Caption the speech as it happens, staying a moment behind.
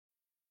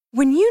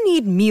When you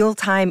need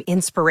mealtime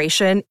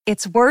inspiration,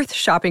 it's worth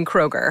shopping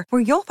Kroger,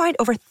 where you'll find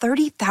over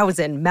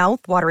 30,000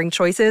 mouth-watering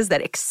choices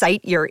that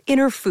excite your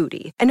inner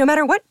foodie. And no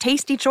matter what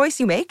tasty choice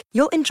you make,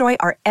 you'll enjoy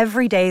our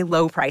everyday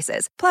low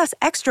prices, plus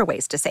extra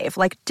ways to save,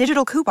 like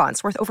digital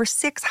coupons worth over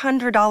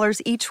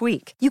 $600 each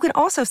week. You can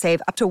also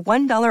save up to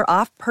 $1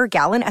 off per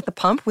gallon at the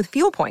pump with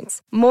fuel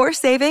points. More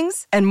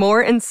savings and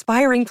more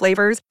inspiring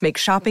flavors make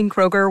shopping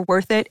Kroger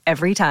worth it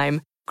every time.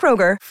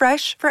 Kroger,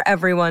 fresh for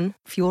everyone.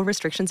 Fuel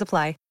restrictions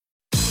apply.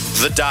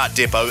 The Dart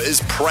Depot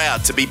is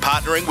proud to be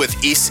partnering with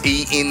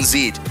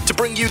SENZ to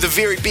bring you the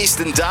very best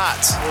in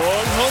darts.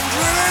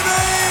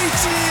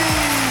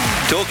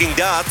 180! Talking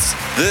darts,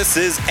 this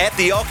is At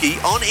the Oche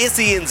on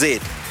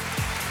SENZ.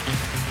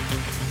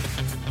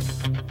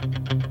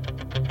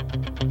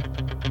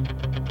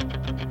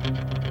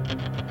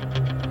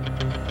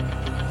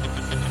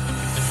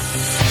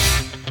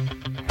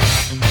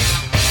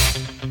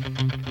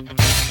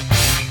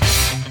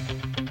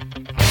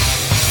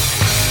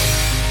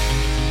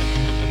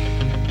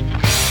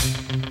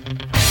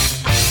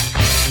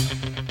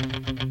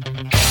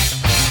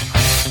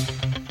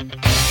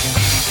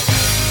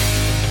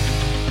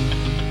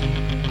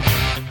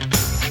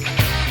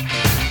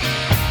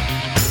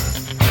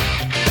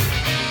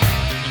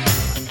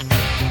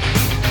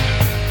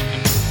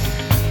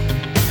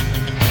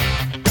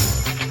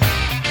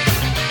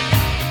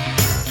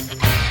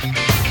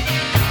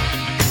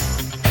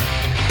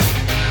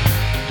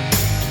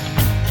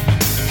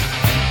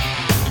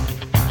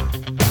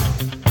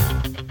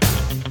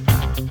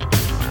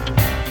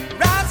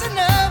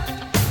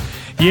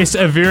 Yes,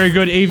 a very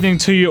good evening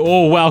to you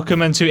all.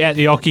 Welcome into At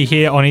the Oche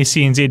here on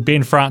SENZ.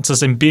 Ben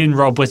Francis and Ben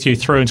Rob with you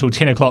through until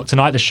 10 o'clock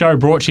tonight. The show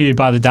brought to you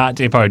by the Dart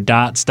Depot,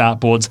 darts,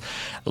 dartboards,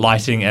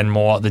 lighting and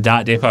more. The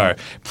Dart Depot.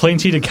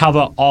 Plenty to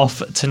cover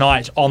off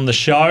tonight on the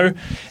show.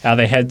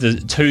 They had the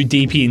two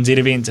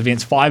DPNZ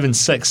events 5 and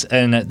 6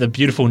 in the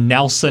beautiful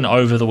Nelson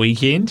over the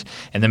weekend.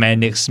 And the man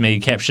next to me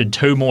captured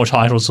 2 more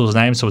titles to his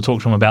name, so we'll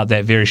talk to him about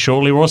that very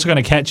shortly. We're also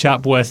going to catch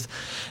up with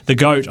the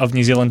GOAT of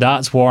New Zealand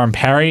darts, Warren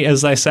Parry,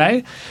 as they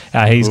say.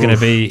 He's going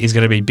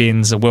to be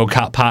Ben's World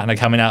Cup partner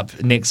coming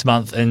up next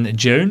month in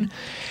June,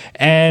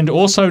 and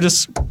also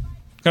just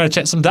going to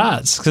chat some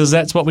darts because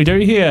that's what we do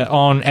here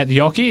on At the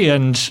Oche.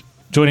 And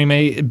joining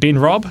me, Ben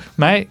Rob,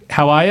 mate,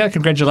 how are you?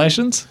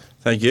 Congratulations.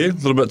 Thank you. A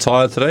little bit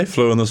tired today.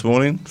 Flew in this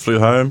morning, flew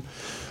home,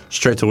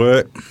 straight to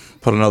work.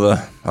 Put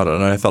another, I don't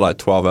know, it felt like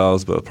 12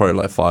 hours, but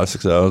probably like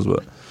 5-6 hours.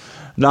 But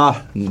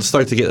I'm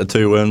stoked to get the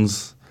 2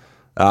 wins.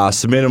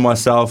 Cemented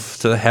myself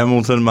to the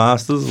Hamilton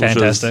Masters,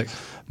 Fantastic. Which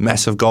is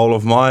massive goal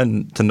of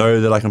mine, to know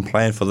that I can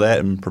plan for that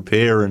and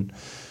prepare and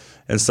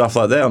stuff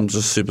like that. I'm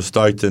just super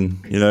stoked.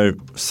 And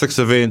 6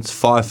 events,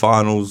 5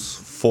 finals,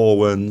 4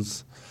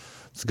 wins.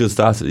 It's a good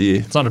start to the year.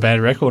 It's not a bad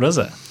record, is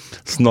it?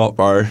 It's not,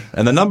 bro.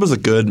 And the numbers are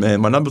good,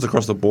 man. My numbers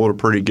across the board are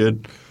pretty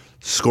good.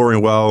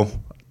 Scoring well.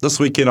 This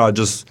weekend I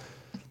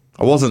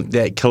wasn't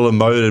that killer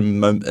mode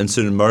in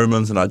certain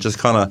moments, and I just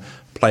kind of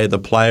played the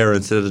player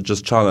instead of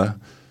just trying to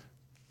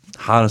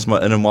harness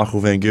my inner Michael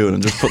Van Gerwen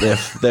and just put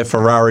that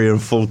Ferrari in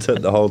full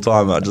tit the whole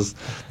time. I'm just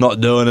not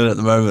doing it at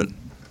the moment.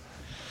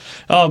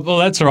 Oh, well,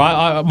 that's all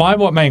right. My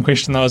main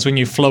question, though, is when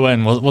you flew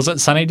in, was it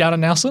sunny down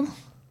in Nelson?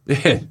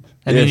 Yeah.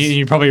 And then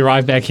you probably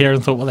arrived back here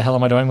and thought, what the hell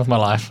am I doing with my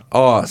life?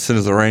 Oh, as soon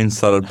as the rain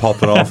started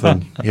popping off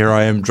and here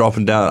I am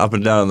dropping down, up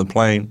and down in the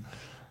plane,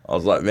 I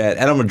was like, man,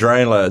 and I'm a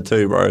drain layer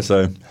too, bro,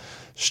 so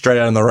straight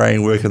out in the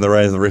rain, working the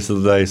rain the rest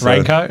of the day. So.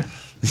 Raincoat?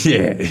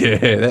 Yeah.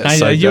 That's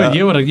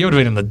you would have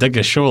been in the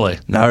digger, surely.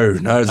 No,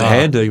 it's a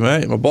hand dig,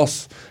 mate. My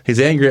boss, he's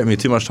angry at me.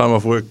 Too much time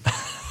off work.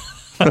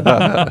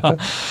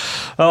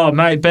 Oh,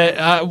 mate,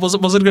 but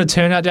was it a good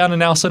turnout down in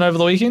Nelson over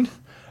the weekend?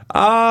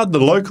 The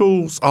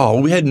locals.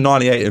 Oh, we had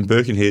 98 in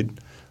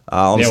Birkenhead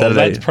on Saturday.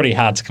 Well, that's pretty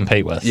hard to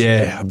compete with.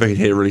 Yeah,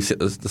 Birkenhead really set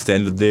the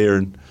standard there,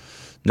 and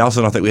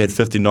Nelson, I think we had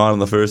 59 on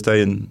the first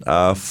day and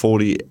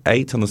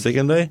 48 on the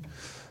second day,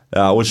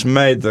 which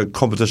made the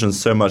competition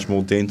so much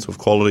more dense with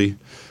quality.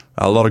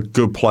 A lot of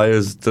good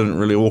players didn't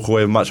really walk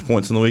away with much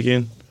points on the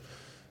weekend.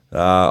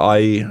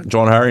 I.e.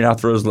 John Herring,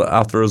 after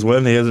his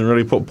win, he hasn't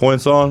really put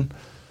points on.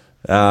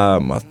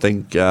 I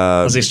think...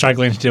 was he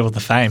struggling to deal with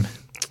the fame?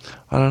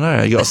 I don't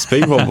know. He got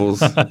speed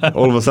bubbles.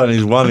 All of a sudden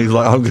he's won. He's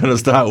like, I'm going to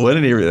start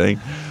winning everything.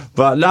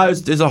 But no,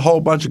 there's a whole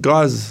bunch of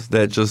guys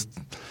that just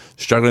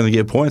struggling to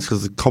get points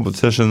because the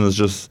competition is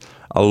just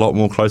a lot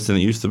more close than it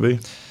used to be.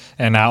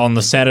 And on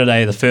the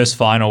Saturday, the first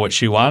final,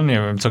 which you won,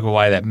 you took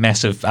away that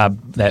massive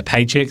that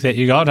paycheck that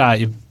you got.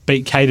 You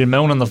beat Caden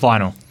Milne in the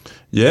final.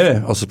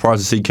 Yeah, I was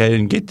surprised to see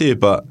Caden get there,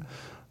 but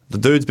the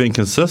dude's been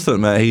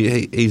consistent, man.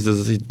 He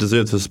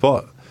deserved his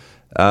spot.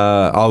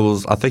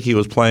 I think he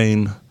was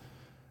playing.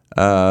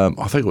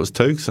 I think it was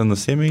Tukes in the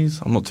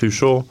semis. I'm not too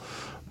sure,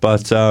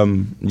 but good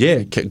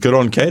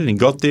on Caden. He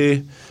got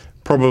there.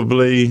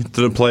 Probably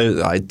didn't play.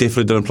 I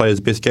definitely didn't play his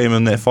best game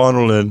in that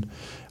final, and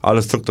I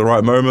just took the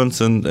right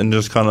moments and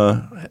just kind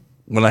of,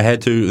 when I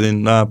had to,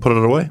 then put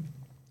it away.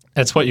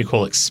 That's what you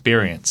call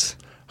experience.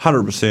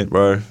 100%,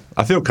 bro.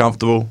 I feel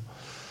comfortable.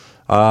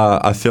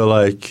 I feel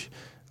like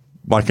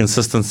my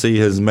consistency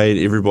has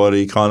made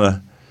everybody kind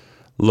of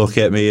look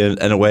at me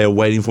in a way of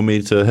waiting for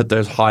me to hit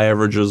those high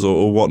averages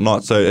or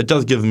whatnot. So it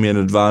does give me an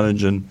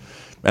advantage, and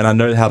I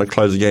know how to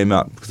close a game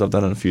out because I've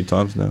done it a few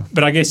times now.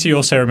 But I guess you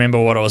also remember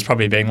what it was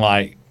probably being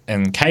like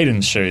in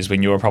Caden's shoes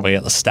when you were probably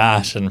at the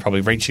start and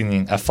probably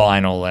reaching a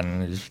final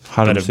and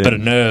a bit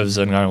of nerves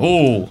and going,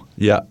 ooh.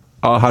 Yeah,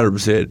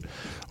 100%.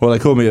 Well, they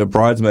called me a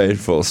bridesmaid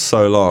for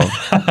so long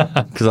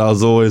because I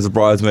was always the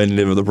bridesmaid and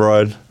never the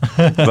bride.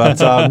 But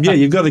yeah,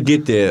 you've got to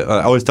get there.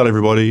 I always tell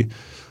everybody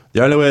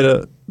the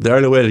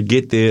only way to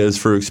get there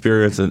is through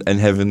experience and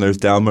having those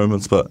down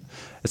moments. But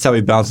it's how he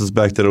bounces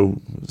back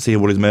that'll see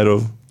what he's made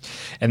of.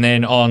 And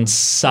then on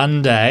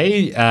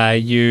Sunday,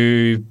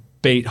 you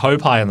beat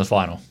Hope High in the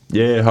final.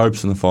 Yeah,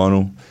 Hope's in the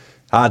final.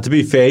 To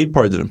be fair, he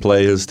probably didn't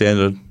play his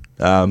standard.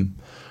 It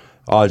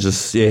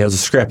was a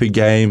scrappy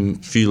game.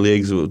 A few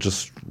legs were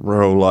just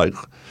real,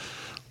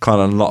 kind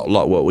of not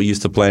like what we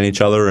used to playing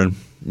each other. And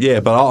yeah,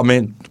 but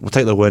we'll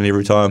take the win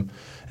every time.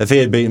 If he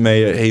had beaten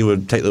me, he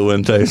would take the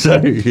win too.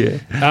 So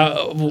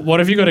yeah. What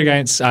have you got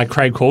against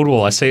Craig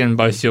Caldwell? I see in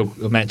both your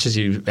matches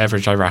you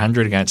averaged over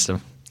 100 against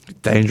him.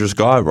 Dangerous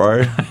guy,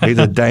 bro. He's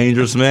a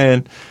dangerous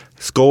man.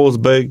 Scores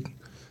big,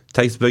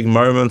 takes big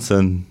moments,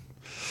 and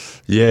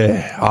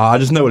yeah, I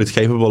just know what he's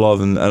capable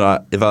of. And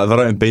if I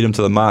don't beat him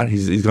to the mark,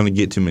 he's going to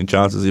get too many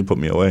chances. He'll put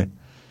me away.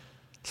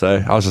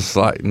 So I was just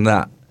like,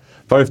 nah.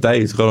 Both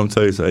days got him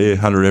too. So yeah,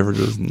 100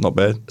 averages, not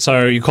bad.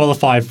 So you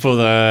qualified for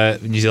the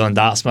New Zealand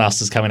Darts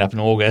Masters coming up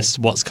in August.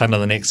 What's kind of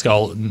the next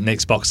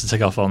box to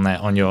tick off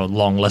on your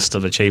long list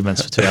of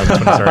achievements for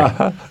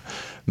 2023?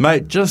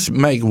 Mate, just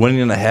make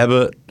winning a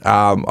habit.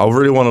 I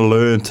really want to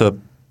learn to,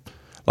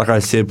 like I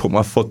said, put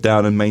my foot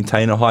down and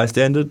maintain a high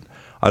standard.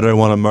 I don't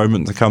want a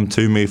moment to come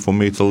to me for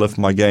me to lift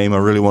my game. I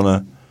really want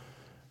to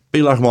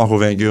be like Michael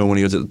Van Gerwen when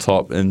he was at the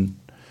top. And,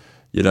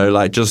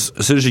 just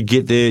as soon as you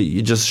get there,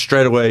 you just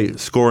straight away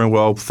scoring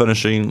well,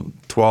 finishing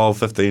 12,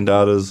 15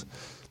 darters.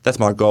 That's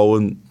my goal.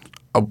 And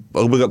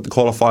we got the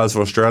qualifiers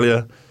for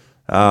Australia.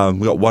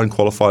 We got one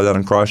qualifier down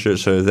in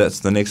Christchurch, so that's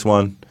the next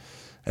one.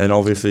 And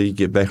obviously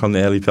get back on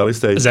the Ali Pally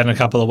stage. Is that in a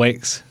couple of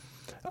weeks?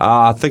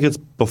 I think it's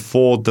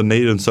before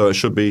Dunedin, so it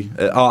should be.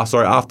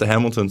 After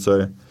Hamilton,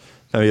 so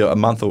maybe a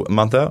month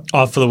out.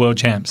 Oh, for the World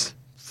Champs.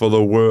 For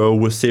the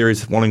World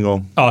Series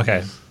Wollongong. Oh,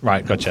 okay,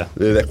 right, gotcha.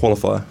 Yeah, that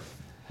qualifier.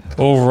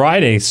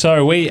 Alrighty,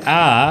 so we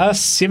are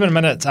 7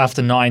 minutes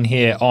after 9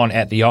 here on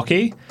At the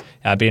Oche.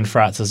 Ben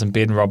Francis and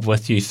Ben Rob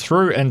with you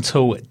through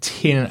until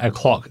 10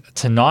 o'clock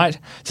tonight.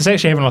 Just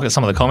actually having a look at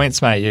some of the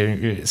comments, mate.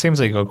 It seems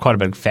like you've got quite a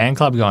big fan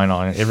club going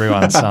on.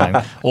 Everyone's saying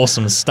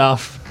awesome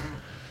stuff.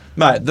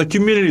 Mate, the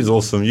community is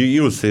awesome.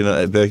 You would see it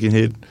at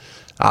Birkenhead.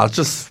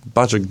 Just a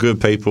bunch of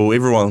good people.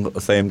 Everyone got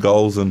the same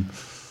goals, and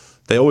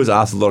they always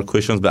ask a lot of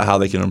questions about how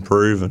they can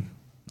improve. And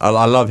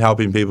I love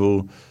helping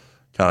people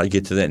kind of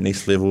get to that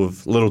next level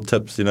with little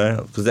tips,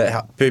 because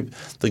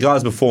the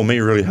guys before me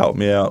really helped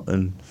me out,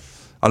 and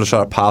I'm just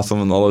trying to pass on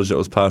the knowledge that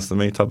was passed to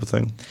me, type of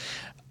thing.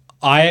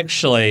 I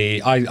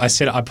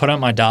put up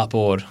my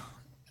dartboard.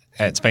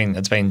 It's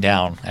been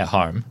down at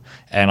home,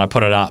 and I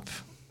put it up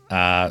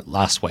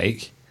last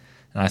week,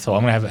 and I thought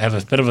I'm going to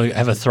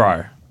have a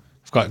throw.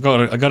 I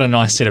got a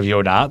nice set of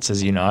your darts,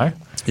 as you know.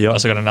 Yeah. I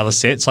also got another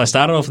set, so I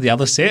started off with the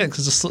other set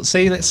because let's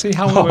see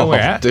how where we're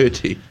at.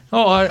 Dirty.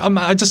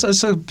 I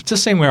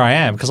just seeing where I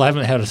am because I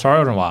haven't had a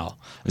throw in a while.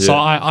 Yeah. So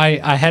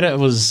I had it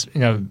was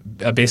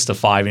a best of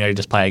 5. You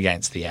just play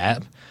against the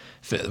app.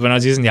 When I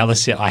was using the other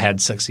set, I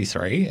had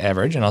 63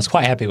 average, and I was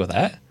quite happy with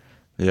that.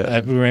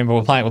 Yeah. Remember,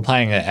 we're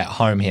playing it at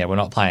home here. We're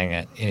not playing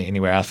it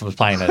anywhere else. If I was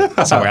playing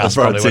it somewhere else,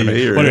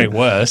 probably would have been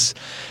worse.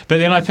 But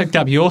then I picked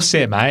up your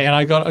set, mate, and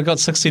I got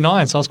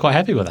 69, so I was quite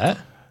happy with that.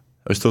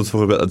 We're still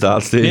talking about the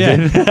darts there. Yeah.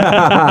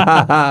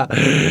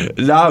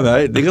 No,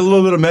 mate. They got a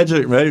little bit of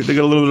magic, mate.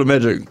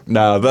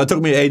 No, but it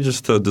took me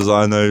ages to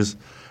design those.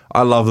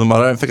 I love them. I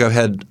don't think I've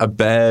had a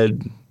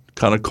bad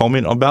kind of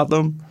comment about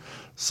them.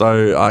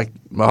 So,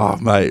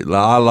 mate,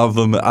 I love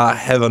them. I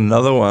have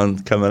another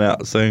one coming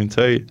out soon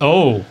too.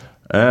 Oh.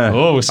 Yeah.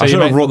 Oh, so I should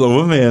have brought them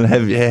with me and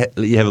have a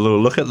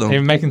little look at them.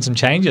 You're making some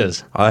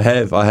changes. I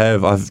have.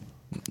 I've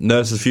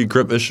noticed a few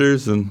grip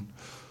issues, and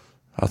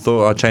I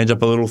thought I'd change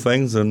up a little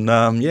things. And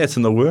it's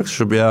in the works.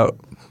 Should be out,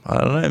 I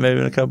don't know, maybe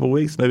in a couple of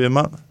weeks, maybe a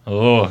month.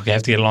 Oh, you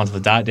have to get along to the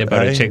Dart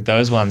Depot to check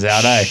those ones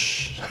out, eh?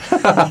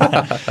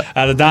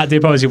 The Dart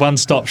Depot is your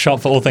one-stop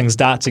shop for all things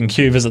darts and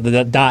Q. Visit the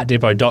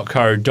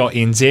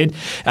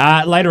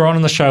dartdepot.co.nz. Later on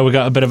in the show, we've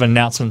got a bit of an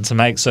announcement to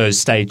make, so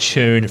stay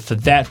tuned for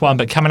that one.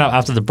 But coming up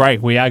after the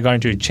break, we are going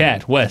to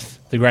chat with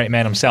the great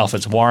man himself.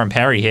 It's Warren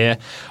Parry here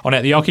on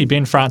At the Oche.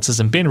 Ben Francis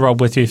and Ben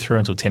Rob with you through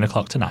until 10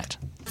 o'clock tonight.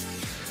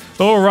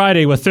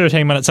 Alrighty, we're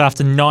 13 minutes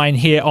after 9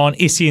 here on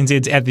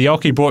SENZ's At the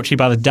Oche, brought to you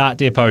by the Dart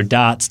Depot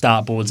Darts,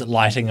 dartboards,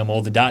 lighting them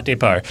all, the Dart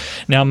Depot.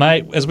 Now,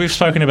 mate, as we've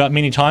spoken about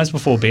many times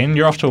before, Ben,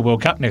 you're off to a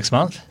World Cup next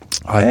month.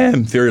 I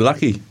am, very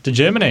lucky. To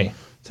Germany.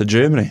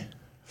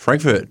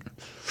 Frankfurt.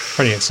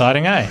 Pretty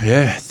exciting, eh?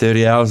 Yeah,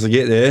 30 hours to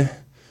get there.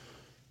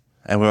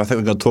 And I think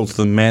we're going to talk to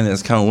the man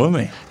that's coming with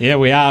me. Yeah,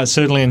 we are,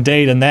 certainly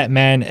indeed. And that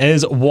man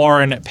is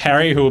Warren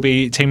Parry, who will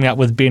be teaming up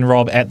with Ben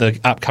Robb at the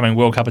upcoming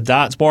World Cup of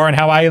Darts. Warren,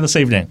 how are you this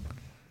evening?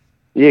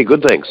 Yeah,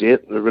 good, thanks. Yeah,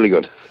 really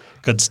good.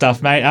 Good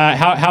stuff, mate.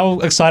 How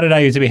excited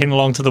are you to be heading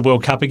along to the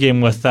World Cup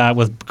again with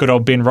good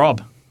old Ben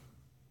Robb?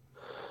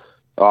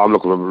 Oh, I'm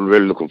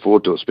really looking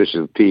forward to it,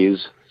 especially with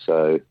Piers.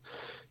 So,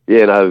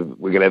 yeah, no,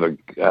 we're going to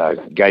have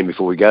a game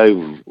before we go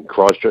in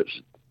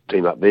Christchurch,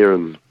 team up there,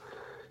 and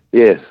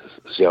yeah,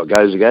 see how it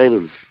goes again.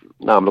 And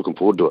no, I'm looking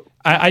forward to it.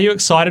 Are you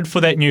excited for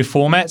that new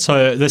format?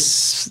 So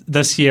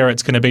this year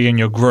it's going to be in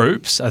your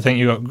groups. I think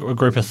you've got a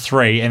group of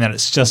 3, and then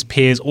it's just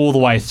pairs all the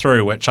way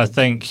through, which I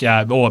think,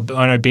 I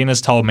know Ben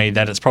has told me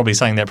that it's probably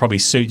something that probably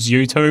suits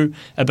you two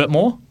a bit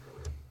more.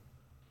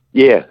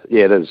 Yeah,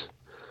 it is.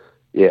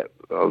 Yeah,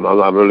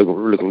 I'm really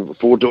looking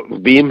forward to it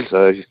with Ben.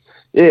 So,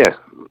 yeah,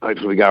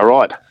 hopefully we go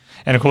right.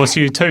 And of course,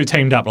 you two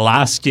teamed up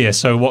last year.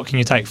 So what can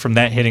you take from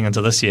that heading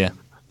into this year?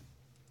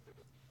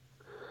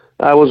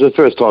 It was the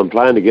first time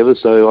playing together,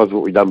 so I thought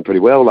we'd done pretty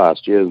well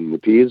last year in the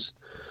Piers.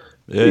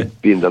 Yeah.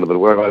 Ben done a bit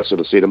of work. I sort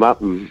of set him up,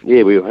 and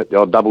yeah, we had the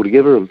odd double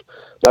together, and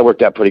that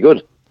worked out pretty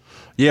good.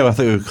 Yeah, I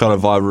think we kind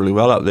of vibe really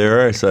well up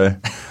there, so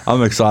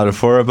I'm excited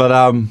for it. But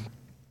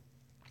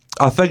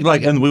I think,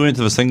 and we went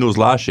to the singles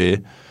last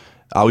year.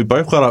 We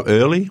both got up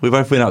early. We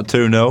both went up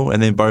 2-0,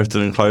 and then both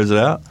didn't close it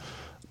out.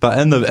 But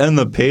in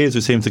the pairs,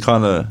 we seemed to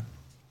kind of,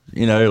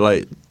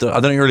 I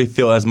didn't really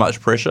feel as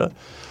much pressure.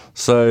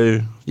 So,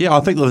 yeah,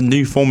 I think the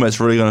new format's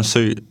really going to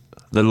suit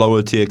the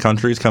lower tier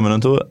countries coming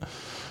into it.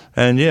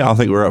 And, yeah, I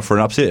think we're up for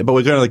an upset. But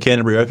we're going to the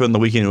Canterbury Open the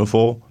weekend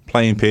before,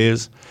 playing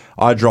pairs.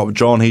 I dropped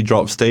John, he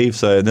dropped Steve,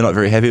 so they're not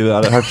very happy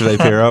about it. Hopefully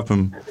they pair up.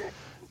 And I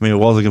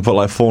can put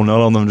 4-0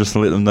 on them just to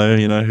let them know,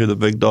 who the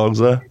big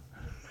dogs are.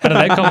 How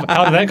did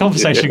that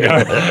conversation go?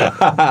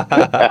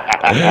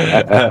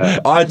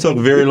 I took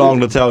very long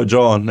to tell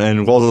John,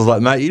 and Woz was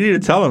like, mate, you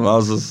need to tell him. I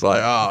was just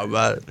like,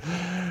 mate.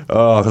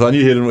 Because I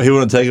knew he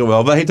wouldn't take it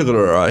well, but he took it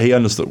all right. He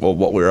understood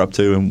what we're up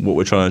to and what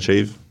we're trying to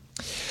achieve.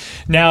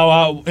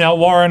 Now,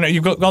 Warren,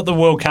 you've got the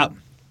World Cup.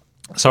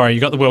 Sorry,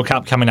 you got the World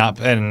Cup coming up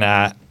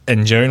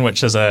in June,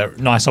 which is a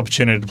nice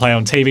opportunity to play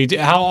on TV.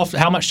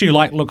 How much do you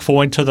look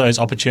forward to those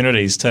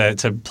opportunities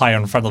to play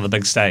in front of the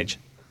big stage?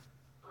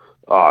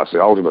 Oh, it's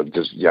the ultimate.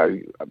 Just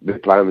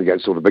playing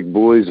against all the big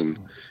boys, and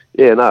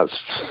yeah, no,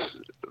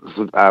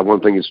 it's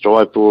one thing you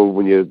strive for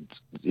when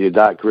your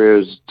dart career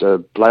is to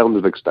play on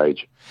the big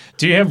stage.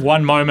 Do you have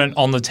one moment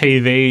on the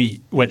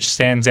TV which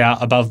stands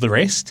out above the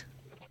rest?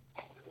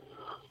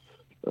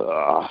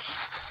 Yeah,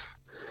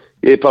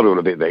 probably want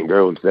to beat Van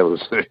Gerwen. That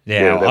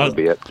would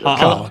be it.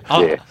 I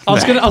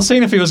was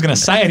seeing if he was going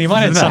to say it. He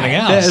might have something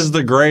else. That is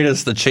the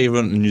greatest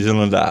achievement in New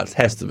Zealand darts.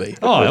 Has to be.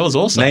 Oh, that was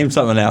awesome. Name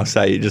something else.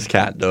 Say you just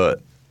can't do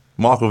it.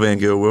 Michael Van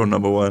Gerwen, world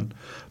number 1.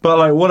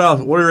 But what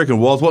else? What do you reckon,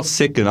 Woz? What's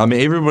second? I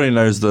mean, everybody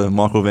knows the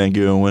Michael Van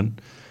Gerwen win.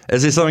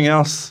 Is there something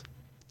else?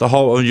 You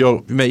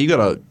got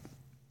a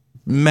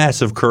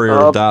massive career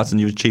of darts,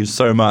 and you've achieved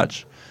so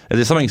much. Is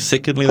there something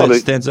secondly that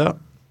stands out?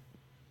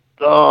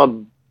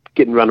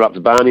 Getting runner-up to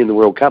Barney in the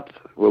World Cup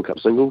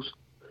singles.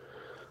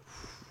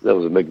 That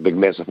was a big,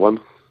 massive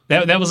one.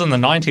 That was in the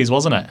 90s,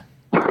 wasn't it?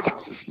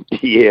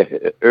 Yeah,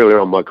 earlier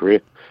on in my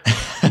career.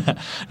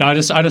 No, I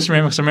just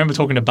remember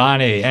talking to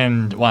Barney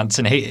once,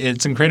 and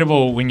it's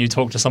incredible when you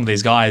talk to some of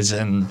these guys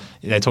and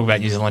they talk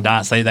about New Zealand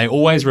darts. They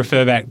always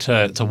refer back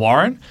to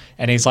Warren,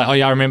 and he's like, oh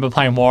yeah, I remember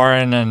playing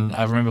Warren, and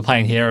I remember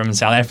playing here in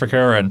South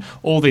Africa, and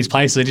all these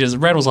places. He just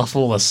rattles off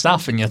all this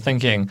stuff, and you're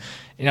thinking,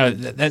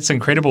 that's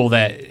incredible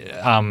that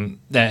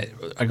that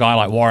a guy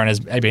like Warren has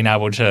been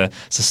able to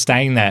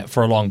sustain that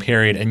for a long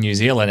period in New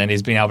Zealand, and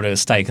he's been able to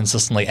stay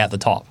consistently at the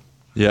top.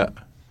 Yeah.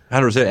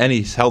 100%, and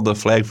he's held the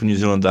flag for New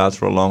Zealand darts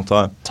for a long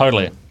time.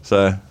 Totally.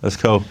 So that's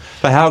cool.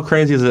 But how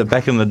crazy is it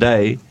back in the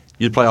day,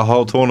 you'd play a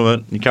whole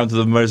tournament, you come to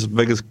the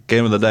biggest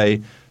game of the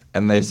day,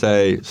 and they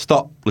say,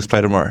 stop, let's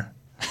play tomorrow.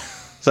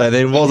 So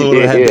then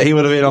he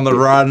would have been on the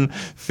run,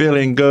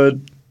 feeling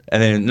good,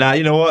 and then,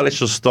 you know what, let's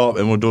just stop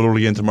and we'll do it all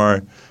again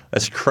tomorrow.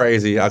 That's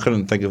crazy. I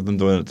couldn't think of them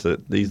doing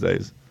it these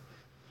days.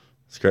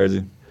 It's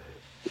crazy.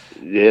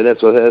 Yeah,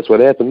 that's what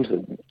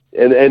happened.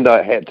 And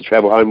I had to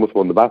travel home with him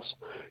on the bus.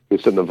 He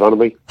was sitting in front of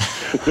me.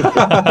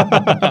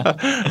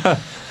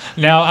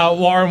 Now,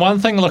 Warren, one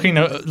thing looking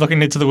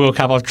into the World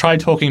Cup, I've tried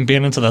talking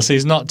Ben into this.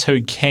 He's not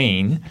too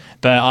keen,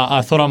 but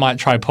I thought I might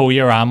try pull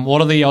your arm.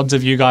 What are the odds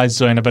of you guys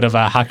doing a bit of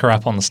a hucker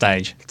up on the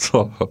stage?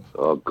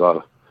 Oh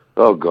God,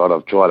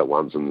 I've tried it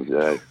once and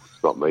it's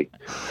not me.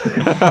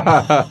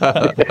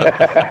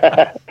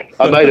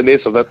 I made a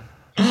mess of it.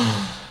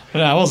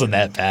 No, it wasn't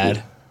that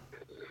bad.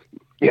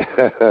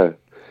 Yeah.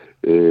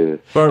 Yeah.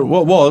 But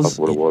what was,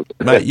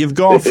 mate, you've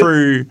gone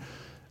through,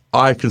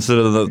 I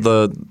consider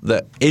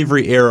the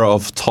every era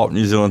of top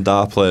New Zealand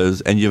dart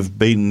players, and you've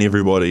beaten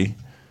everybody.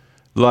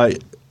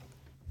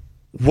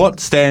 What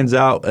stands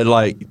out?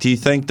 Do you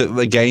think that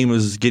the game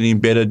is getting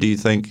better? Do you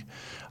think,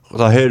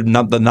 I heard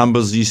the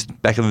numbers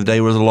back in the day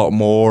was a lot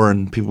more,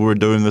 and people were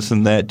doing this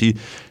and that. Do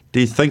Do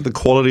you think the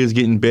quality is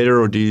getting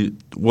better, or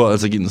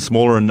is it getting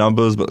smaller in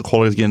numbers, but the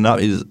quality is getting up?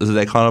 Is it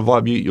that kind of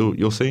vibe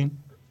you're seeing?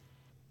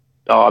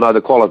 Oh, no,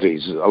 the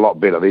quality's a lot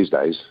better these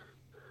days.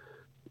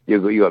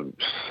 You got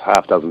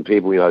half dozen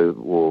people,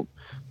 or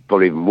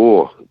probably even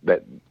more,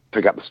 that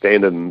pick up the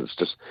standard, and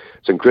it's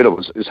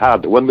incredible. It's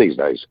hard to win these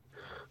days.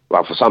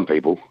 Well, for some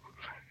people.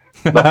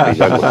 Not for these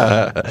young ones.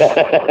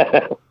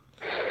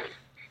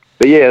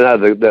 But yeah, no,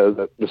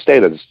 the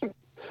standards,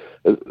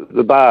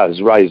 the bar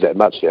is raised that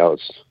much now.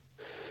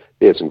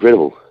 It's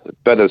incredible.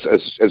 But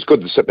it's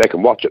good to sit back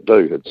and watch it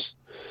too.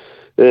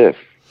 Yeah.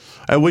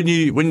 And when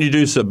you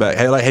do sit back,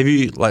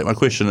 my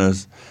question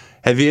is,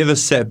 have you ever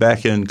sat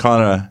back and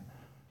kind of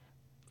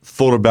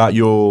thought about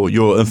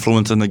your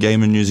influence in the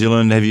game in New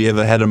Zealand? Have you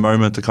ever had a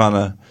moment to kind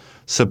of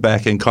sit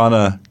back and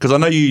because I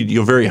know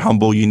you're very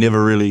humble, you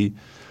never really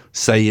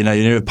say, you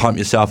never pump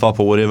yourself up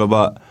or whatever,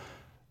 but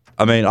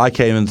I mean, I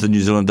came into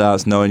New Zealand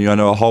darts knowing you. I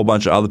know a whole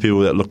bunch of other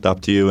people that looked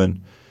up to you,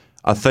 and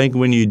I think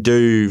when you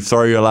do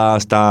throw your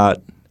last dart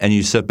and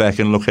you sit back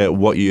and look at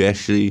what you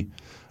actually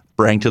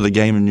bring to the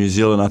game in New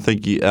Zealand, I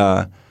think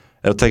it'll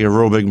take a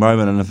real big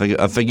moment, and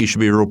I think you should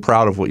be real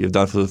proud of what you've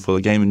done for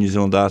the game in New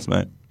Zealand darts,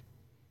 mate.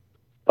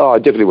 Oh, I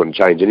definitely wouldn't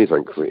change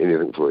anything for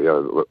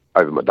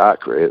over my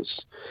dart career.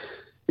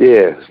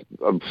 I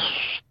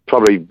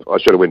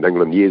should have went to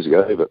England years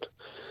ago, but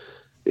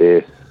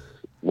yeah,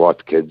 wife,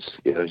 kids,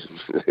 yeah.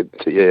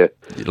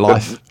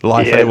 Life,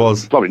 yeah, it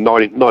was. Probably in the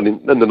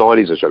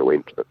 90s I should have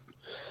went.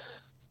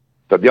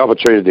 But the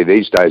opportunity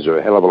these days are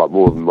a hell of a lot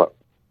more than what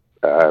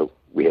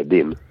we had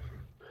then.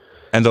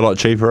 And a lot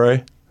cheaper,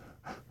 eh?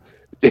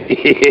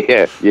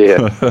 yeah.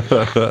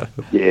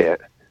 Yeah.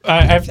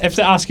 I have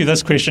to ask you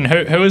this question.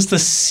 Who is the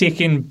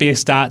second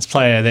best darts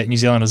player that New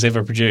Zealand has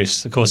ever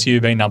produced? Of course,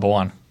 you being number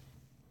one.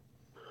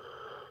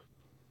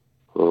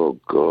 Oh,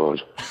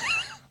 God.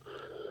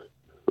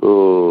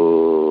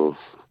 Oh.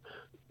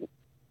 It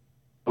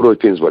all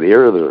depends what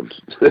era they're in.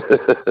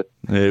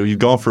 Yeah, you've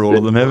gone through all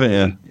of them, haven't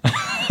you?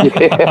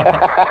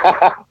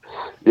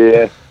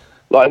 Yeah.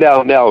 Like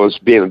now it's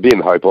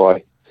Ben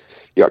Hope.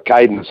 You got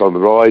Caden that's on the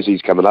rise,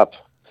 he's coming up.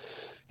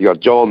 You got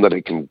John that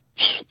on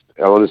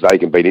his day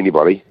can beat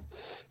anybody.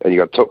 And you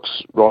got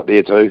Tooks right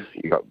there too.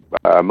 You got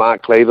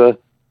Mark Cleaver.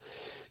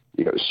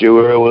 You got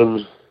Stuart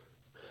Irwin.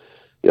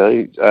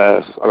 I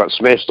got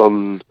smashed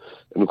in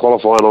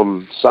qualifying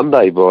on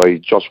Sunday by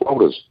Josh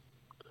Walters.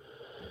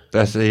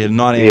 That's the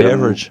 98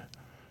 average.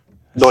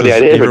 98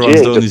 average,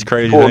 everyone's doing these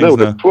crazy 4-0 things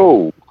now.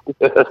 12.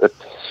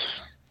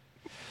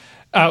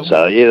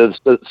 So, yeah,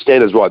 the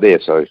standard's right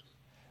there, so...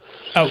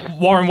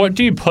 Warren, what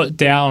do you put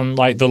down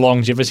like the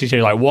longevity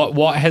to? Like,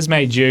 what has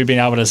made you being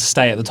able to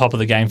stay at the top of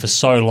the game for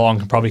so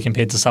long, probably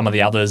compared to some of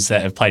the others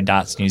that have played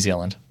darts in New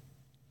Zealand?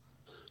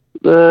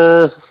 I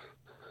don't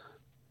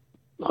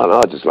know,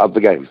 I just love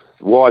the game.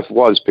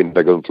 Wife's been a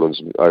big influence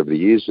over the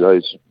years.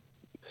 He's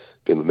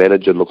been the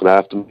manager looking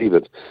after me,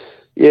 but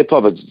yeah,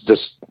 probably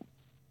just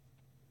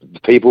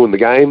the people in the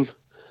game.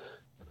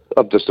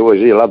 I've just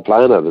always loved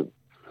playing it.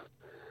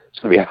 It's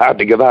going to be hard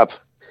to give up.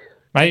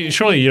 Mate,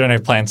 surely you don't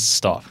have plans to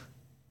stop.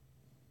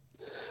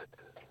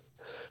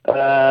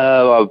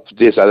 I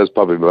dare say that's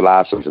probably my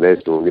last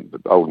international. I'm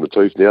getting old in the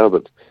tooth now,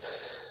 but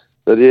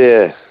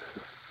yeah.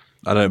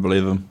 I don't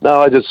believe him. No,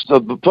 I just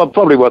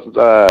probably what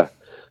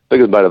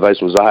biggest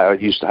motivation was I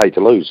used to hate to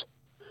lose.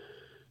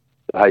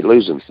 I hate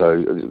losing, so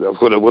I've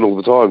got to win all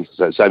the time.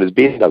 So same as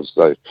Ben does.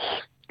 So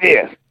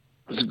yeah,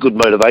 it's a good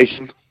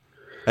motivation.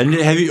 And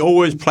have you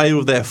always played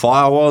with that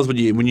fire?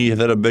 When you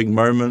had a big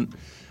moment?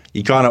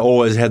 You kind of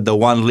always had the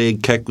one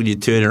leg kick when you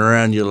turn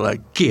around, you're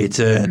like, get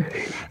in.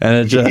 And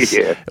it just,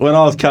 when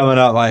I was coming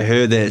up, I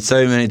heard that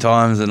so many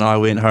times and I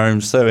went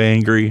home so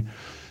angry.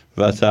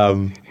 But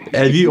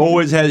have you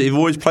always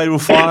played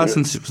with fire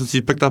since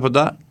you picked up a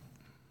dart?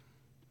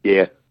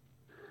 Yeah.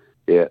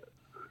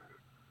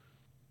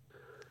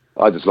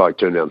 I just like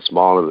turning around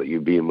smiling at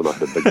you being when I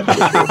had a big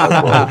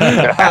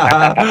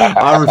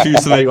I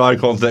refuse to make eye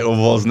contact with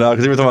Voz now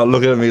because every time I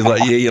look at him, he's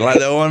like, yeah, you like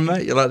that one,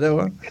 mate? You like that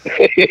one?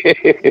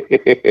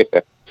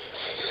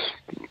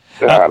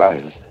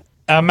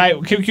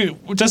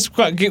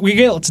 Mate, we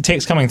get lots of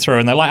texts coming through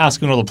and they like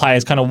asking all the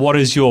players kind of what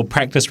is your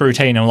practice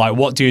routine and like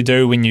what do you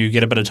do when you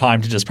get a bit of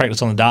time to just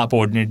practice on the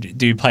dartboard?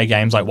 Do you play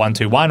games like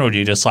 1-2-1 or do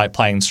you just like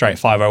playing straight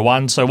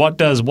 5-0-1? So what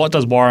does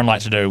Warren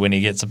like to do when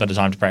he gets a bit of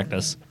time to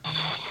practice?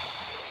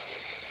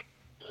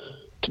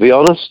 To be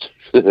honest,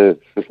 not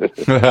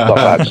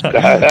much. No.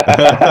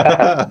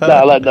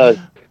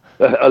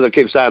 As I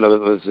keep saying,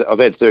 I've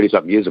had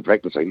 30-something years of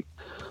practicing.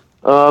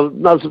 Before I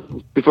go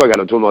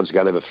to tournaments, I go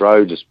and have a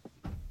throw, just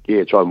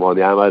try and wind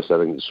the arm over so I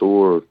don't get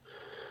sore, or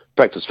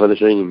practice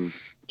finishing and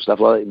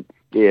stuff like that.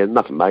 Yeah,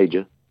 nothing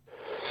major.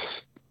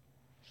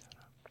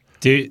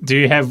 Do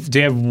you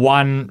have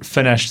one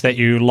finish that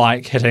you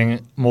like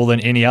hitting more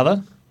than any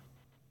other?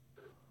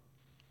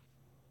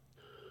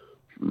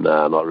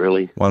 No, not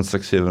really.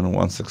 167 and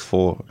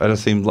 164. It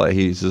just seems like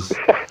he's just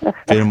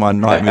been in my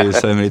nightmares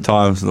so many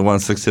times. The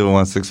 167,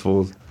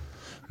 164s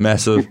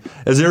Massive.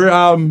 Is there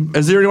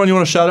anyone you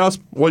want to shout out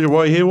while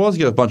you're here? You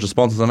got a bunch of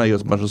sponsors. I know you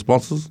got a bunch of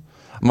sponsors.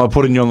 Am I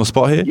putting you on the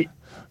spot here?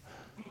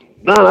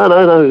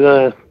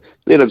 No.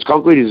 Leonard's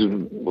Concrete is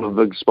one of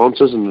the big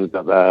sponsors, and we've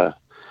got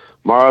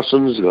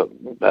Morrison's,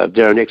 we've got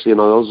Darren Exley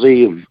and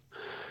Aussie, and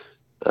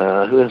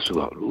who else we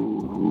got?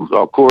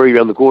 Corey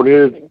around the corner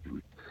here,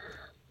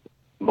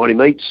 Mighty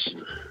Meats,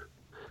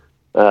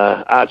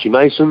 Archie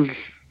Mason.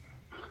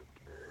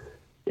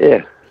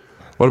 Yeah.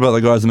 What about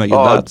the guys that make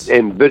your darts?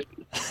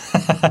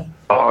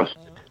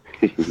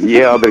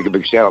 Yeah, I better give a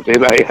big shout out there,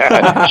 mate.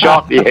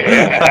 Shot,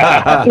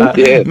 yeah.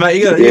 Yeah. Mate,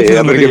 you got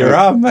to look at your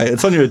arm, mate.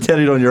 It's on your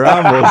tatted on your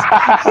arm, boys.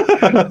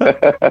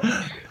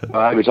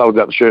 I haven't told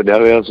about the shirt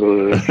now, yeah.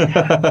 So,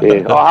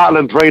 yeah.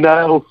 Heartland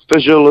prenatal,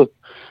 official,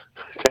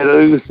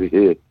 tattoos,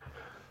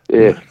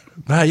 yeah.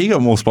 Mate, you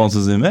got more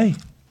sponsors than me.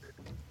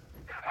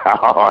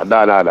 Oh,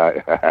 no.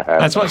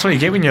 That's what you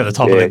get when you're at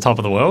the top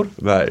of the world.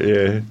 Mate,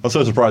 yeah. I'm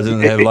so surprised they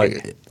didn't have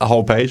like a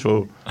whole page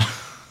for.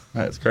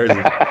 Mate, it's crazy.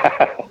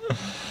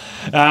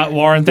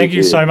 Warren, thank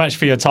you so much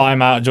for your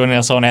time joining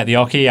us on At the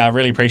Oche. I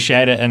really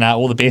appreciate it, and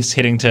all the best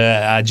heading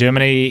to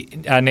Germany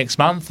next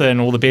month,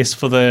 and all the best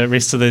for the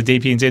rest of the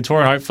DPNZ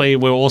Tour. And hopefully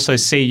we'll also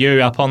see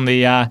you up on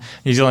the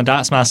New Zealand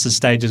Darts Masters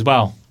stage as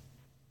well.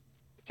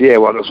 Yeah,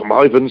 well, that's what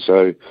I'm hoping,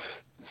 so...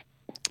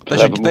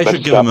 They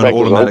should give them an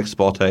automatic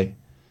spot, eh?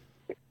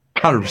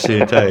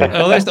 100%,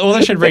 eh? Or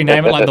they should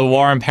rename it like the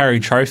Warren Parry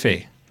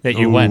Trophy that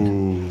you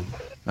win.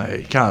 No,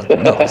 you can't.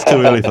 No, it's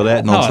too early for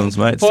that nonsense,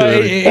 mate. It's too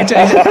early.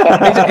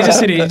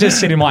 He just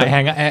said he might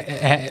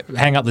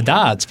hang up the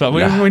darts, but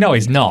we know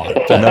he's not.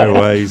 But. No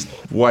way. He's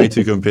way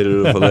too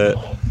competitive for that.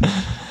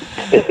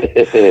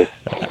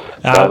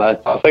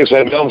 Thanks for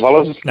having me on,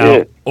 fellas.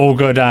 No, all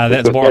good.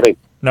 That's Warren.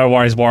 No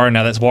worries, Warren.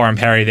 Now that's Warren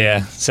Parry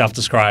there,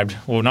 self-described.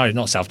 Well, no,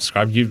 not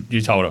self-described.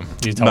 You told him.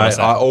 You told us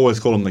that. I always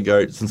call him the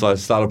GOAT since I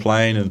started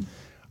playing, and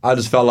I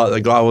just felt like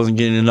the guy wasn't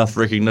getting enough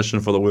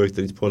recognition for the work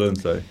that he's put in.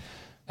 So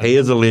he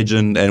is a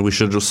legend, and we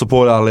should just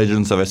support our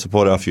legends so they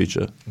support our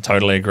future.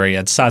 Totally agree.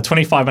 It's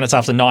 25 minutes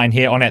after 9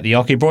 here on At the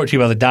Oche, brought to you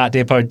by the Dart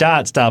Depot.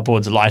 Darts,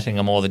 dartboards, lighting,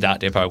 and more the Dart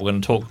Depot. We're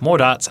going to talk more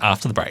darts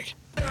after the break.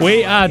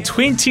 We are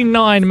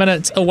 29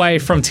 minutes away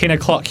from 10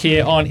 o'clock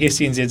here on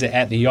SENZ's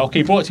At the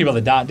Oche, brought to you by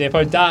the Dart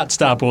Depot. Darts,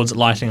 dartboards,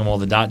 lighting, and more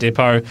the Dart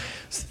Depot.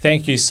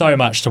 Thank you so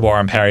much to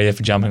Warren Parry there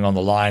for jumping on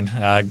the line.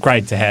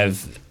 Great to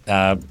have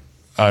an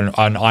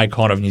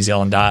icon of New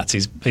Zealand darts.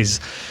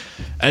 It's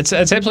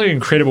absolutely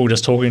incredible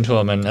just talking to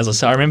him. And as I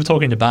said, I remember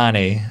talking to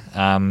Barney.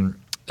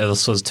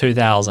 This was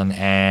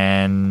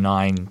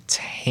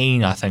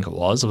 2019, I think it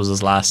was. It was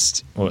his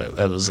last.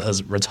 It was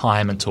his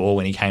retirement tour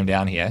when he came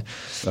down here.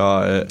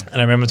 Oh, yeah.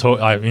 And I remember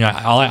I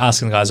like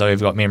asking the guys, "Oh,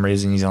 you've got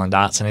memories in New Zealand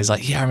darts?" And he's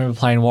like, "Yeah, I remember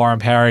playing Warren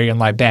Parry and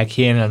like back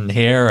and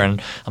here."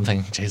 And I'm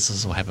thinking, "Geez, this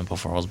is what happened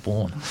before I was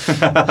born."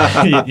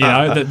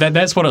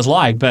 That's what it's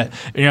like. But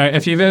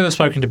if you've ever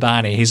spoken to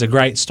Barney, he's a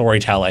great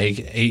storyteller.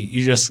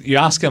 You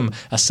ask him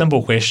a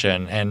simple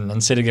question, and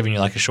instead of giving you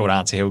like a short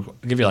answer, he'll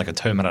give you like a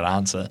 2-minute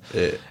answer,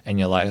 and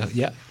you're like,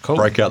 yeah, cool.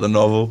 Break out the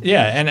novel.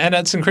 Yeah, and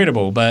it's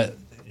incredible, but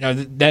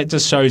that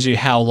just shows you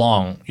how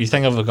long you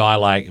think of a guy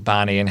like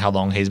Barney and how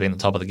long he's been at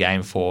the top of the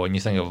game for, and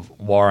you think of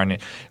Warren.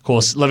 Of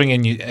course, living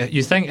in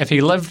you think if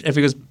he was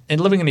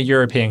living in a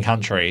European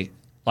country,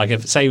 like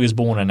if say he was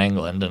born in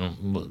England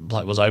and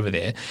was over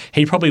there,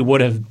 he probably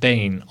would have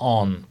been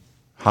on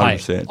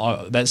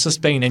 100%. That's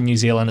just been in New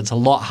Zealand. It's a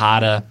lot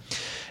harder.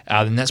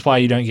 And that's why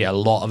you don't get a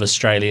lot of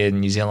Australian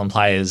New Zealand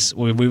players.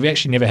 We've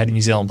actually never had a New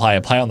Zealand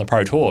player play on the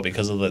Pro Tour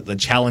because of the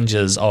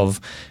challenges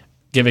of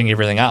giving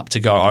everything up to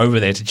go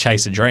over there to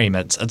chase a dream.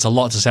 It's a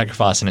lot to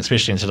sacrifice, and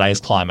especially in today's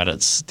climate,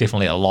 it's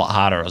definitely a lot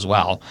harder as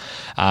well.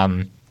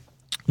 Not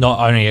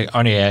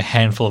only a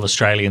handful of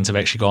Australians have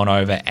actually gone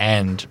over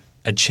and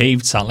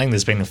achieved something.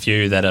 There's been a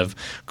few that have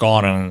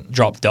gone and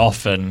dropped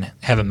off and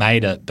haven't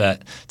made it,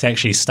 but to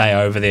actually stay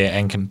over there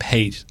and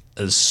compete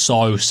is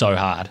so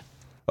hard.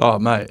 Oh,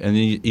 mate, and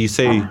you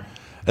see,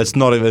 it's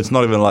not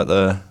even like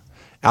the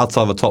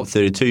outside of the top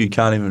 32. You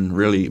can't even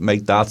really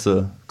make darts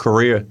a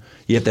career.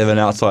 You have to have an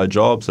outside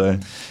job. So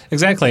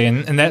exactly,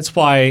 and that's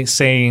why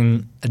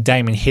seeing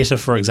Damon Heta,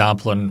 for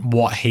example, and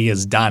what he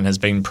has done has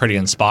been pretty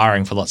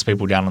inspiring for lots of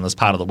people down in this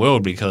part of the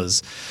world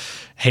because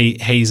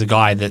he's a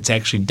guy that's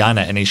actually done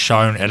it and he's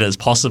shown it is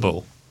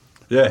possible.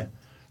 Yeah.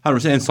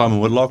 100%. Simon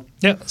Whitlock.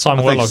 Yeah,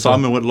 Simon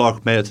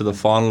Whitlock made it to the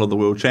final of the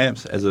World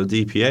Champs as a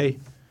DPA.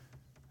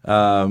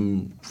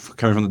 Coming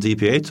from the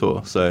DPA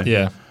tour, so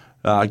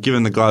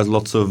giving the guys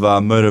lots of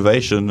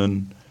motivation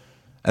and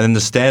then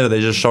the standard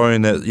they're just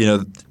showing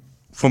that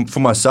for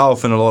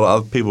myself and a lot of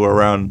other people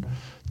around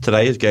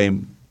today's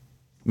game,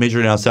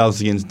 measuring ourselves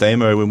against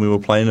Damo when we were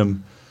playing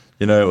him,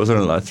 it was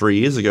only like 4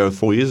 years ago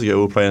we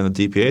were playing on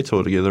the DPA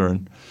tour together,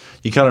 and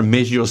you kind of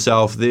measure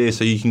yourself there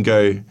so you can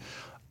go,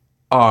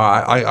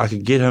 I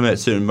could get him at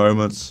certain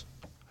moments.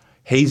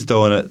 He's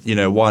doing it,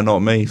 why not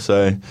me?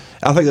 So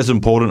I think that's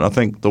important. I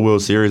think the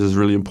World Series is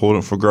really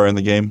important for growing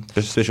the game,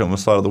 especially on the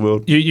side of the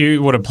world.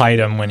 You would have played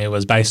him when he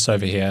was based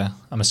over here,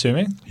 I'm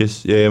assuming?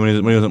 Yes, yeah, when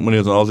he was an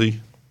Aussie,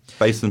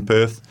 based in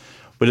Perth.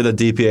 we did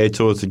the DPA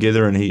tour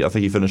together, and I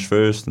think he finished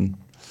first. And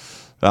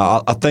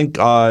I think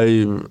out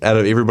of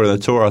everybody on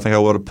the tour, I think I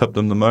would have pipped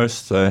him the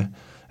most. So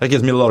that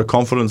gives me a lot of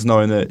confidence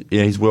knowing that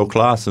he's world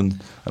class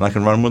and I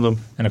can run with him.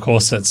 And of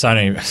course, it's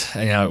only,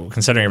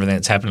 considering everything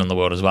that's happened in the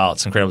world as well,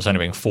 it's incredible. It's only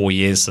been 4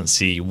 years since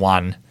he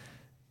won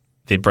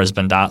the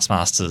Brisbane Darts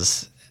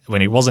Masters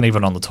when he wasn't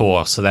even on the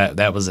tour. So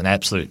that was an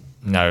absolute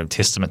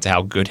testament to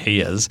how good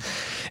he is.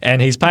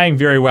 And he's playing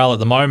very well at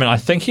the moment. I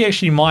think he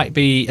actually might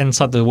be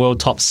inside the world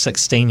top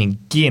 16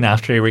 again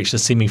after he reached the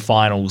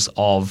semi-finals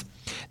of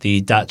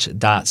the Dutch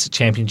Darts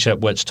Championship,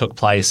 which took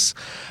place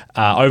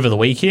over the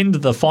weekend.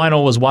 The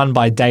final was won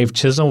by Dave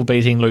Chisnell,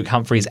 beating Luke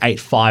Humphries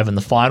 8-5 in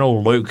the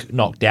final. Luke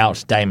knocked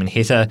out Damon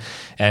Heta,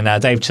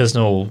 and Dave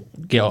Chisnell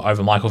got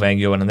over Michael Van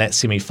Gerwen in that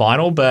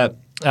semi-final. But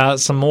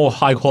some more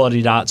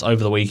high-quality darts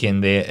over the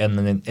weekend there in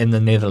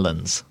the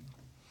Netherlands.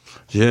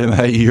 Yeah,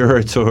 mate,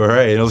 Euro Tour,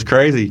 eh? And it was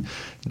crazy.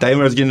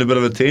 Damon was getting a bit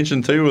of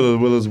attention too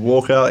with his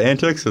walkout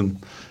antics,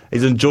 and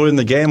he's enjoying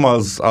the game. I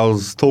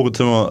was talking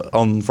to him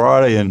on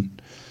Friday, and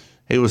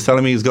he was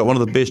telling me he's got one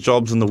of the best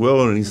jobs in the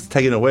world and he's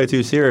taking it way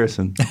too serious.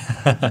 And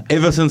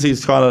ever since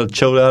he's kind of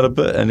chilled out a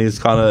bit and he's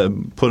kind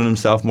of putting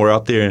himself more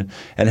out there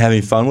and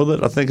having fun with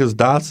it, I think his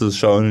darts is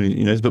showing,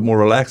 he's a bit more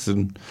relaxed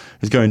and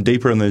he's going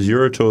deeper in those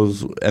Euro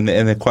tours, and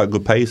they're quite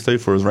good pace too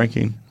for his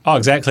ranking. Oh,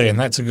 exactly, and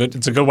it's a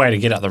good way to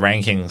get up the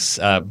rankings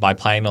by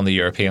playing on the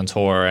European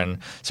Tour. And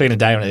speaking of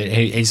Damon,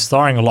 he's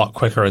throwing a lot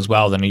quicker as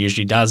well than he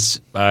usually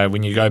does.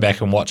 When you go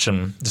back and watch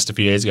him just a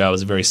few years ago, it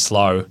was very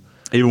slow.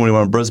 Even when he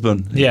won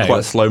Brisbane,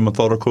 quite slow,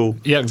 methodical.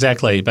 Yeah,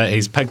 exactly. But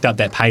he's picked up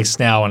that pace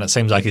now, and it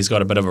seems like he's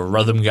got a bit of a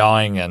rhythm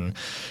going. And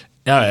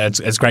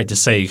it's great to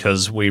see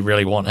because we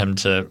really want him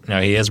to.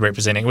 He's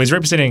representing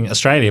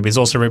Australia, but he's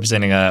also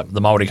representing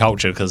the Māori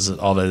culture because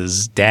of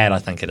his dad, I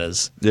think it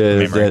is. Yeah,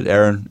 his dad,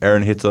 Aaron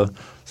Heta.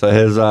 So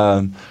his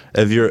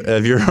if you're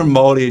a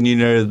Māori and you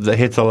know the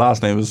Heta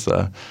last name is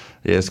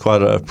it's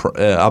quite a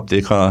up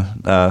there kind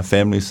of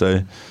family.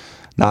 So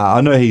I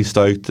know he's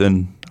stoked.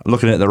 And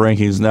looking at the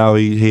rankings now,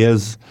 he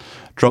has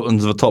dropped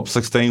into the top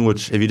 16,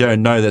 which, if you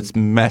don't know, that's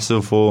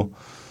massive for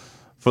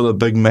the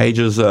big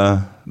majors,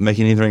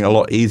 making everything a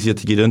lot easier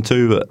to get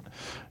into. But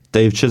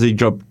Dave Chizzy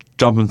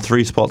jumping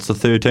 3 spots to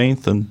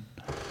 13th, and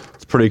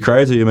it's pretty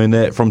crazy. I mean,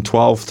 that from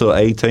 12 to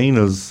 18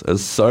 is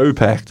so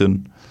packed.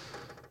 And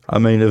I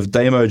mean, if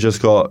Damo just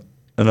got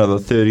another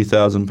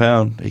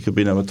 £30,000, he could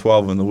be number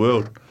 12 in the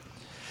world.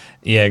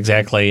 Yeah,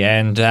 exactly.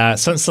 And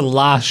since the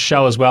last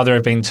show as well, there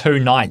have been 2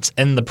 nights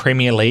in the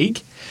Premier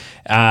League.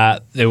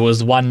 There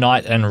was one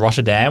night in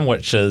Rotterdam,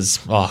 which is,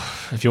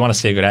 if you want to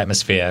see a good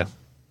atmosphere,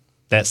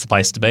 that's the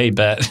place to be.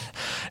 But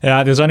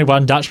there's only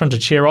one Dutchman to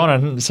cheer on,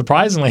 and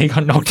surprisingly, he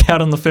got knocked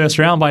out in the first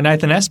round by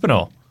Nathan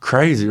Aspinall.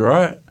 Crazy,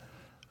 right?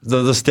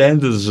 The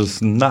standard is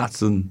just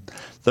nuts, and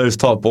those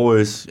top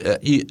boys. I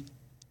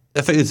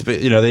think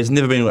there's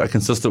never been a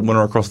consistent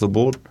winner across the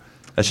board.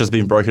 It's just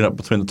been broken up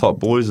between the top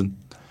boys, and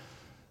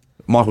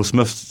Michael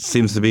Smith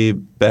seems to be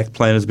back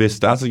playing his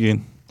best darts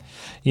again.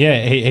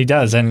 Yeah, he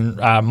does. And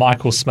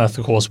Michael Smith,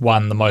 of course,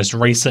 won the most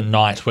recent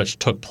night, which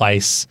took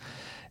place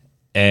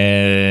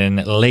in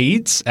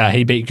Leeds.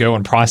 He beat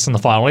Gerwyn Price in the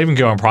final. Even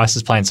Gerwyn Price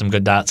is playing some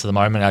good darts at the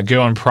moment.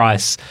 Gerwyn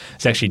Price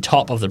is actually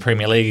top of the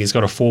Premier League. He's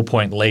got a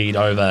 4-point lead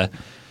over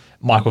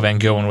Michael Van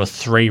Gerwen with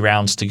 3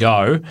 rounds to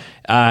go.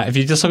 If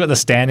you just look at the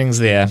standings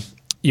there,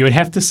 you would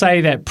have to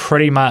say that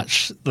pretty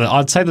much,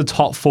 I'd say the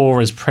top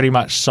 4 is pretty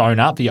much sewn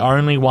up. The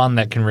only one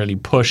that can really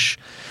push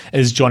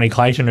is Johnny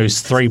Clayton,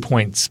 who's 3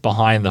 points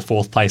behind the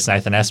 4th place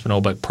Nathan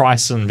Aspinall. But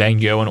Price and Van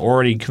Gerwen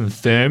already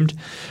confirmed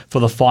for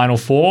the final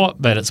 4.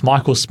 But it's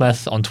Michael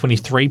Smith on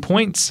 23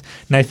 points,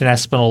 Nathan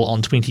Aspinall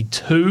on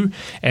 22,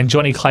 and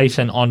Johnny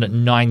Clayton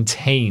on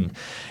 19.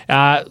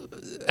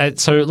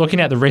 So looking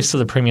at the rest of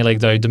the Premier League,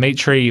 though,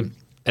 Dimitri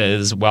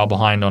is well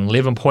behind on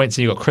 11 points.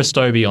 And you've got Chris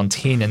Dobie on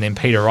 10 and then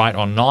Peter Wright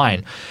on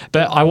 9.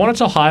 But I wanted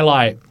to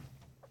highlight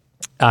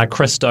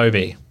Chris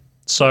Dobie.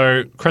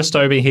 So Chris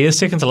Dobie, he is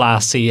second to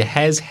last. He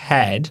has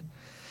had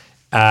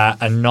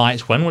a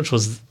night win, which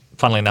was,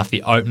 funnily enough,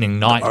 the opening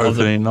night of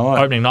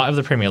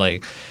the Premier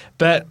League.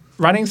 But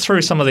running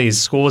through some of these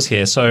scores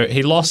here, so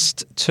he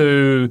lost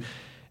to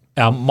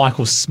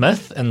Michael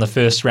Smith in the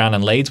first round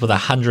in Leeds with a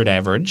 100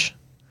 average.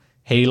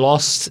 He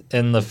lost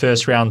in the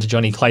first round to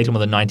Johnny Clayton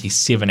with a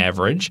 97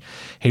 average.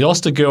 He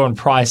lost to Gerwyn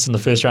Price in the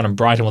first round in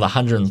Brighton with a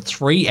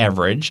 103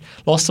 average.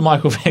 Lost to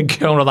Michael Van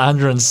Gerwen with a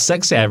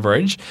 106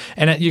 average.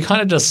 And you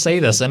kind of just see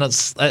this, and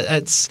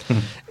it's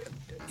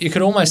you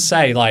could almost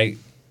say, like,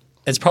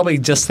 it's probably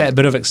just that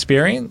bit of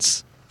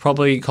experience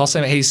probably cost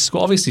him. He's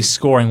obviously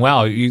scoring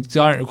well. You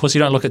don't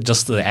look at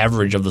just the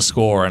average of the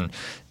score and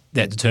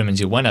that determines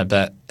your winner,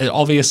 but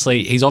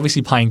he's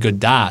obviously playing good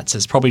darts.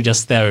 It's probably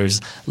just those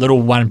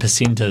little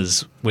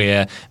 1%ers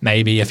where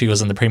maybe if he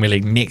was in the Premier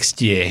League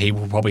next year, he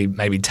will probably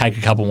maybe take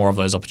a couple more of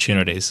those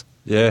opportunities.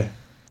 Yeah.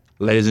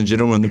 Ladies and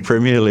gentlemen, the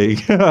Premier League.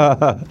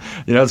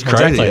 It's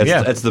crazy.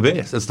 Exactly, it's the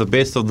best. It's the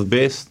best of the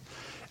best.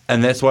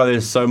 And that's why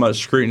there's so much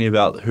scrutiny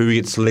about who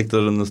gets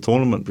selected in this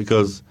tournament,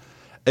 because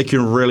it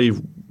can really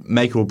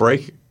make or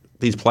break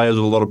these players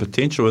with a lot of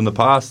potential in the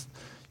past.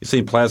 You've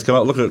seen players come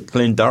up. Look at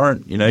Glenn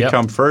Durrant,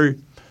 come through,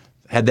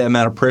 had that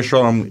amount of pressure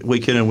on him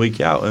week in and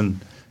week out, and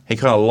he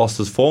kind of lost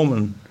his form.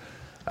 And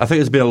I think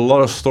there's been a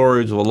lot of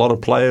stories of a lot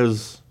of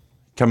players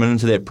coming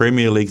into that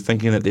Premier League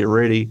thinking that they're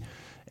ready,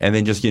 and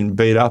then just getting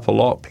beat up a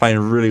lot, playing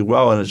really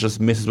well, and it just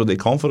messes with their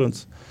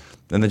confidence,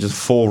 and they just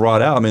fall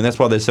right out. I mean, that's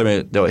why they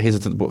were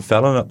hesitant to put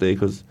Fallon up there,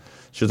 because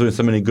she was doing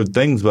so many good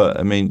things. But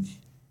I mean,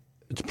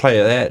 to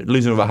play at that,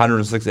 losing with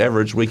 106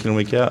 average week in and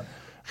week out,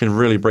 can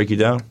really break you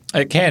down.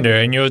 It can do,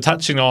 and you were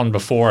touching on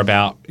before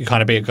about you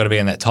kind of got to be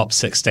in that top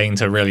 16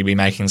 to really be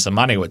making some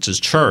money, which is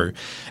true.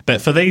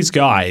 But for these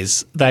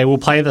guys, they will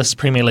play this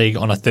Premier League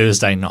on a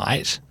Thursday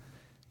night,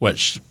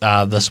 which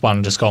this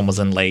one just gone was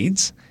in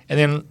Leeds, and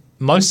then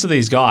most of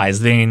these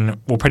guys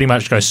then will pretty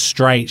much go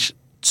straight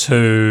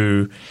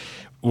to,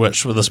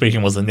 which this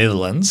weekend was the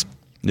Netherlands,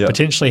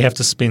 potentially have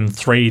to spend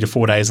 3 to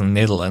 4 days in the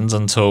Netherlands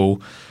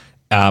until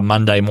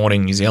Monday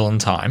morning New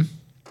Zealand time.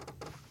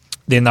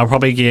 Then they'll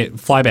probably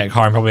fly back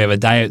home, probably have a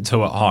day or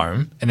two at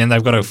home, and then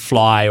they've got to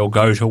fly or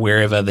go to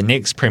wherever the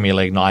next Premier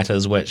League night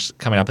is, which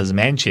coming up is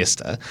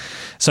Manchester.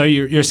 So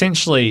you're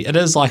essentially, it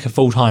is like a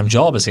full-time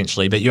job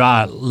essentially, but you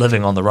are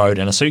living on the road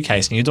in a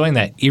suitcase, and you're doing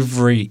that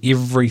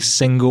every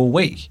single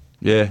week.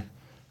 Yeah.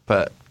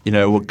 But,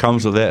 what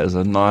comes with that is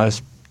a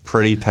nice,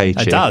 pretty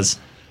paycheck. It does.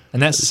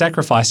 And that's a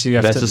sacrifice you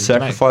have to make. That's a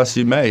sacrifice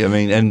you make. I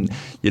mean, and,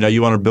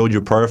 you want to build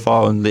your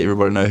profile and let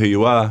everybody know who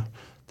you are.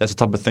 That's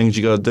the type of things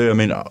you got to do. I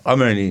mean,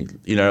 I'm only,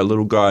 a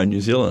little guy in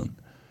New Zealand,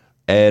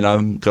 and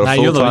I'm got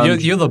a full-time.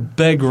 You're the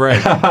big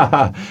rig.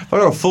 I've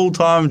got a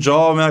full-time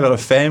job. I got a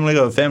family.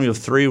 Got a family of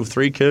three with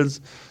 3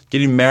 kids.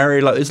 Getting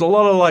married. Like, there's a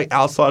lot of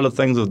outside of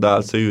things with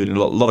that too, and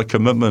a lot of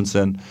commitments,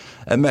 and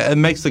it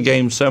makes the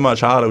game so much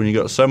harder when you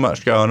got so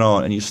much going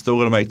on, and you still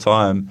got to make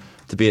time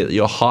to be at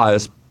your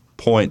highest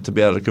point to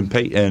be able to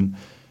compete. And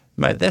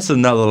mate, that's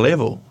another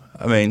level.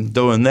 I mean,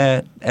 doing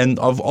that, and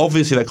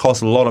obviously that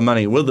costs a lot of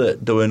money with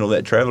it, doing all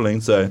that travelling.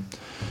 So,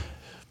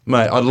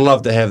 mate, I'd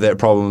love to have that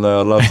problem,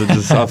 though. I'd love to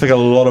I think a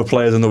lot of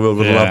players in the world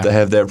would love to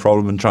have that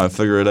problem and try and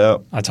figure it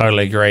out. I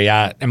totally agree.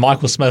 And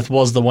Michael Smith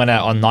was the winner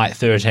on night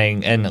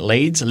 13 in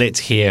Leeds. Let's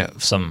hear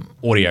some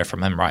audio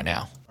from him right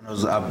now. It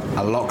was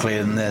a lot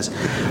clearer than this.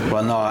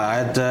 Well, no, I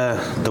had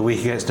the week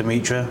against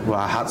Dimitra where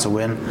I had to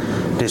win.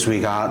 This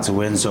week I had to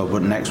win,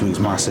 but next week's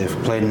massive.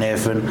 Playing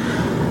Nathan.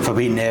 If I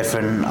beat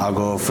Nathan, I'll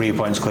go 3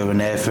 points clear with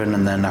Nathan,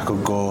 and then I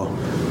could go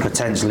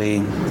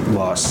potentially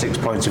 6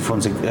 points in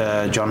front of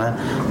Jonna.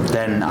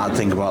 Then I'd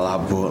think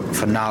about that. But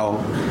for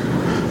now,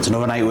 it's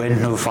another night win,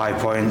 another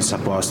 5 points.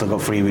 But I've still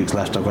got 3 weeks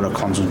left. I've got to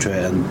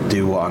concentrate and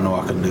do what I know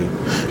I can do.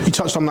 You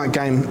touched on that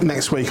game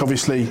next week,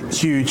 obviously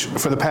huge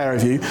for the pair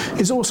of you.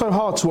 Is it also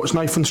hard to watch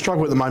Nathan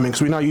struggle at the moment,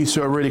 because we know you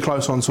two are really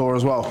close on tour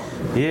as well?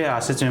 Yeah, I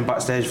said to him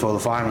backstage for the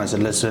final, I said,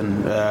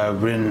 listen,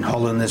 we're in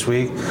Holland this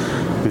week.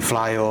 We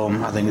fly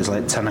home, I think it's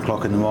 10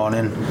 o'clock in the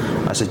morning.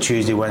 I said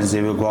Tuesday,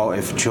 Wednesday we'll go out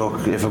if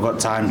I've got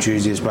time,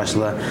 Tuesday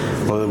especially.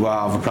 But we'll go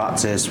out, have a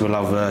practice, we'll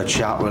have a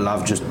chat, we'll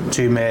have just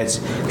 2 mates.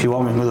 If you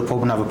want, we can go to the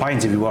pub and have a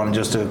pint if you want,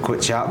 just a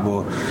quick chat.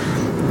 But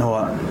you know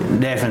what,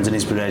 Nathan's an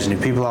inspiration.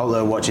 If people out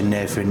there watching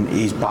Nathan,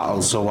 he's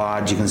battled so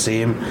hard, you can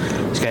see him.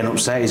 He's getting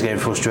upset, he's getting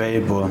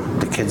frustrated, but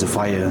the kid's a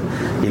fighter.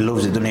 He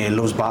loves it, doesn't he? He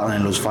loves battling,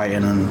 he loves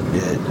fighting,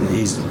 and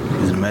he's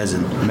an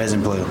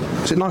amazing player.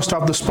 Is it nice to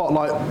have the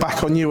spotlight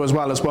back on you as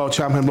world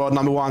champion, world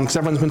number 1? Because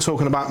everyone's been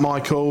talking about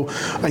Michael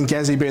and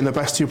Gezi being the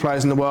best 2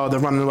 players in the world. They're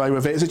running away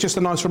with it. Is it just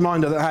a nice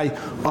reminder that, hey,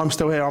 I'm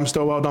still here, I'm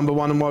still world number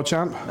 1 and world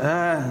champ?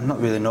 Not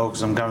really, no,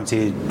 because I'm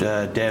guaranteed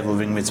Dave will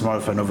ring me tomorrow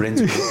for another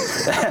interview.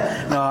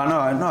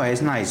 No,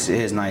 it's nice. It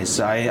is nice.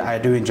 I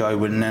do enjoy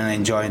winning, and I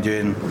enjoy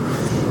doing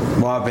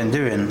what I've been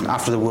doing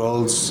after the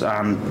Worlds,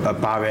 and at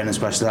Bahrain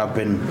especially. I've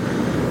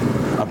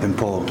been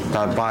poor.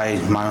 By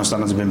my own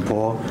standards, I've been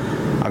poor.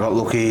 I got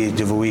lucky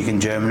the other week in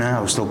Germany.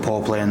 I was still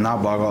poor playing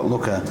that, but I got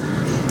lucky.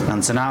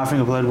 And tonight, I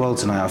think I played well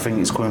tonight. I think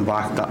it's coming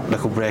back. That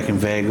little break in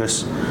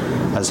Vegas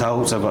has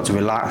helped. I've got to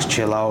relax,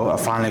 chill out. I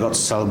finally got to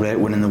celebrate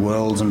winning the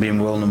Worlds and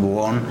being world number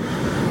 1.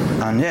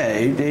 And yeah,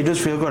 it does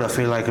feel good. I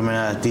feel like I'm in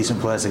a decent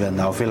place again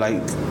now. I feel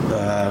like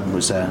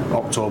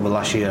October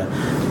last year,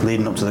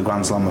 leading up to the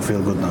Grand Slam, I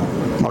feel good now.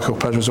 Michael,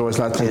 pleasure as always,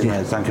 lad. Thank you.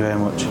 Mate, thank you very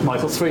much.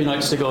 Michael, 3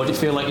 nights to go. Do you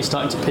feel like you're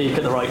starting to peak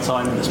at the right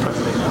time in this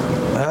Premier League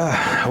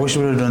now? I wish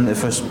we would have done it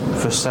for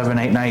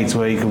 7-8 nights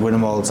where you could win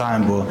them all the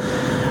time, but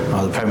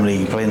the Premier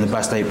League, playing the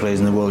best 8 players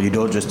in the world, you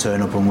don't just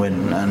turn up and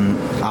win. And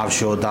I've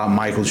showed that,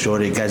 Michael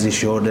showed it, Gezi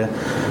showed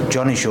it,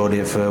 Johnny showed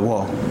it for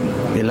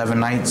 11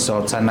 nights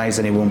or 10 nights,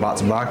 and he won back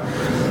to back.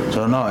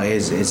 So no,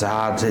 it's a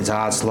hard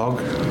slog,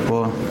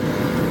 but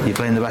you're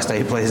playing the best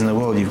 8 players in the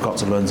world, you've got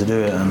to learn to do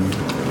it. And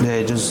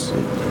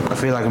I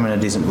feel like I'm in a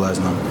decent place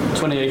now.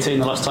 2018,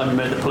 the last time you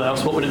made the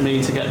playoffs, what would it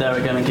mean to get there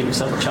again and give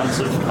yourself a chance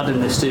of adding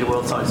this to your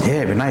world title? Yeah,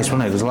 it'd be nice,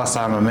 wouldn't it? Because the last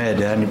time I made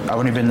it, I've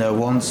only been there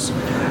once.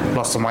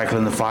 Lost to Michael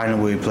in the final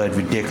where we played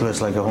ridiculous,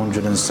 like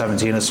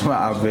 117 or something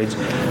average.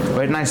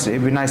 But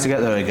it'd be nice to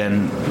get there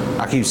again.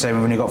 I keep saying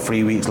we've only got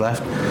 3 weeks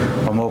left.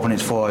 I'm hoping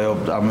it's 4.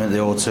 I'm at the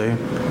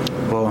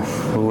O2. But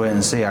we'll wait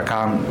and see.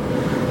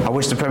 I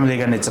wish the Premier League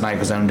ended tonight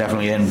because I'm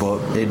definitely in, but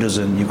it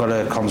doesn't. You've got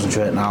to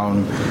concentrate now.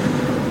 And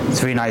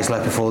 3 nights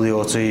left before the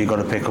O2, you've got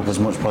to pick up as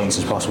much points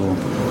as possible.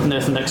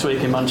 Nathan, next week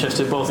in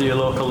Manchester, both of your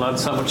local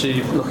lads, how much are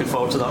you looking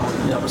forward to that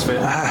one, the atmosphere?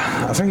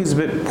 I think it's a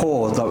bit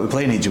poor that we're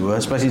playing each other,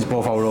 especially it's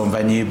both our own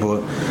venue,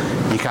 but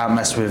you can't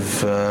mess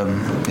with,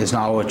 it's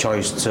not our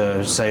choice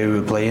to say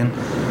who we're playing.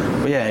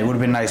 But yeah, it would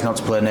have been nice not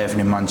to play Nathan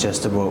in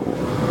Manchester, but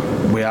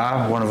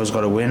one of us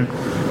got to win.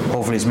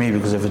 Hopefully it's me,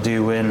 because if I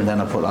do win,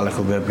 then I put that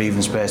little bit of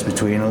breathing space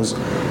between us.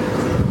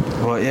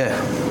 But yeah,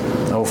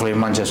 hopefully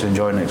Manchester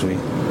enjoy next week.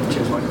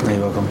 Cheers, Mike. You're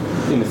welcome.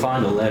 In the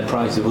final,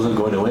 Price, it wasn't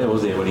going away,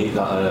 was it, when he hit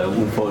that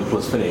 140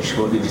 plus finish?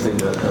 What did you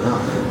think of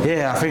that?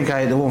 Yeah, I think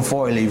I hit the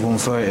 140 leave,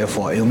 130. I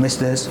thought he'll miss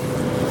this.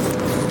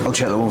 I'll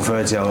check the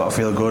 130, I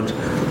feel good.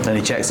 Then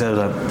he checks it, I was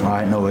like,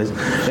 alright, no worries.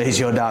 It's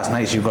your darts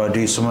next, you've got to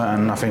do something.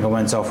 And I think I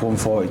went off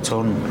 140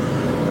 ton,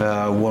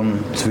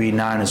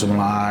 139 or something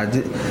like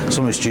that.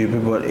 Something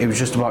stupid, but it was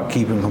just about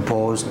keeping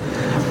composed.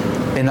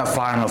 In that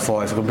final, I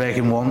thought, if I could break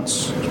him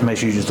once, make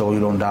sure you just hold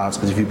your own darts,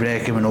 because if you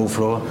break him and all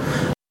throw.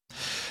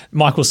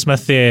 Michael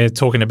Smith there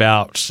talking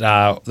about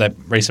that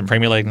recent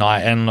Premier League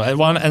night, and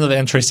one of the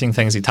interesting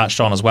things he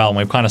touched on as well, and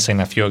we've kind of seen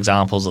a few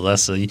examples of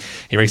this. He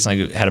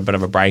recently had a bit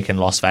of a break in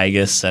Las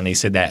Vegas, and he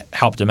said that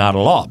helped him out a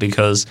lot,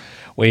 because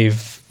we've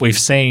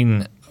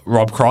seen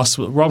Rob Cross.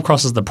 Rob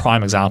Cross is the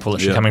prime example,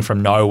 actually coming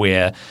from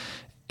nowhere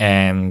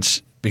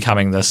and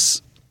becoming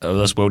this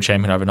world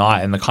champion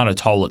overnight, and the kind of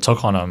toll it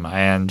took on him.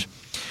 And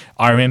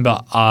I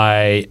remember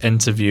I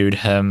interviewed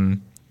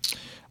him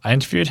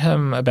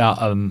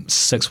about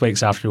 6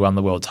 weeks after he won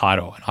the world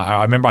title. And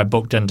I remember I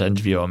booked in to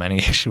interview him, and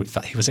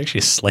he was actually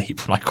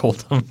asleep when I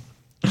called him.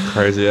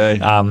 Crazy, eh?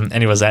 And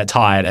he was that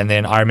tired. And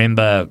then I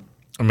remember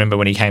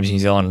when he came to New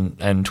Zealand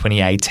in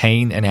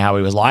 2018 and how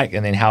he was like,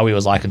 and then how he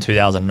was like in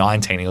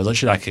 2019. He was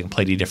literally like a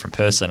completely different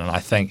person. And I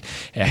think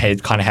it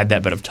had kind of had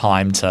that bit of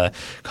time to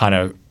kind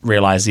of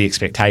realise the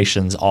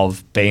expectations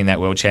of being that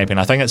world champion.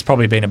 I think it's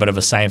probably been a bit of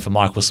a same for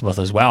Michael Smith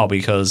as well,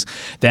 because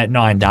that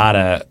 9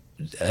 data...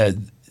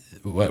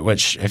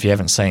 which if you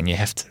haven't seen,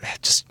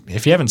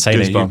 if you haven't seen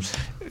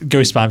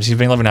goosebumps, you've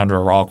been living under a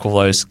rock, all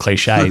those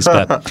cliches,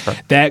 but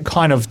that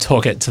kind of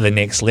took it to the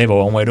next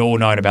level. And we'd all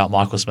known about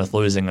Michael Smith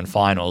losing in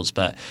finals,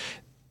 but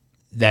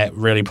that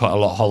really put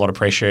a whole lot of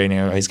pressure.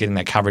 He's getting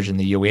that coverage in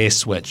the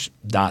US, which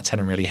darts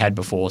hadn't really had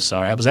before.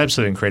 So it was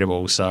absolutely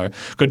incredible. So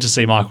good to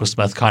see Michael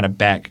Smith kind of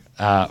back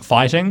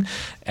fighting,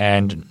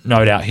 and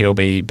no doubt he'll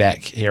be back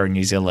here in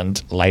New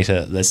Zealand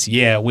later this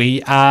year.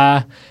 We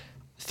are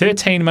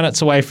 13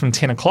 minutes away from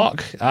 10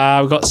 o'clock. We've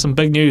got some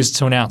big news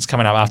to announce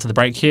coming up after the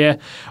break here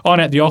on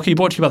At the Oche,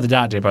 brought to you by the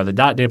Dart Depot. The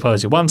Dart Depot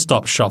is your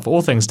one-stop shop for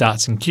all things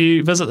darts and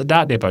Q. Visit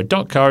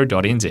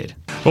thedartdepot.co.nz.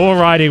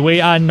 Alrighty, we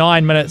are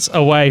 9 minutes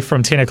away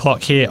from 10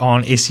 o'clock here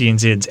on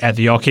SENZ's At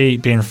the Oche.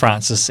 Ben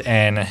Francis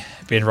and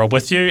Ben Rob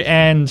with you,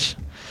 and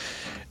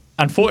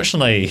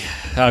unfortunately,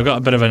 I've got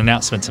a bit of an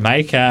announcement to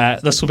make.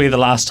 This will be the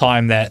last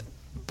time that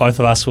both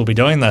of us will be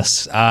doing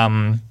this.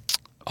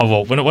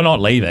 Well, we're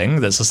not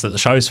leaving. It's just that the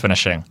show's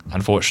finishing,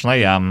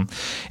 unfortunately.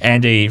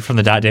 Andy from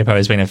the Dart Depot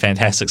has been a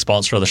fantastic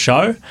sponsor of the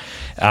show.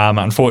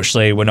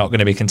 Unfortunately, we're not going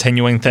to be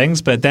continuing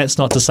things, but that's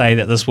not to say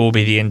that this will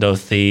be the end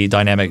of the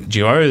dynamic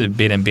duo,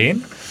 Ben and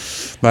Ben.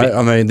 Mate,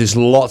 I mean, there's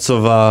lots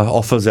of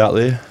offers out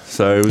there,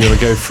 so we're going to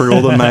go through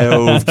all the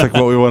mail, pick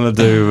what we want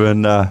to do,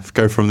 and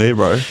go from there,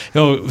 bro.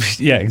 Oh,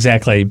 yeah,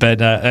 exactly.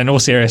 But in all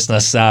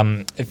seriousness,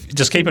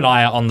 just keep an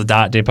eye out on the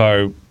Dart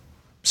Depot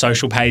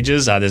social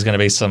pages. There's going to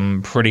be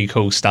some pretty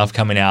cool stuff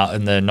coming out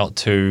in the not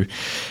too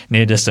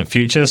near distant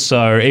future.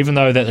 So even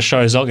though that the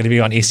show is not going to be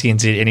on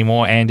SENZ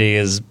anymore, Andy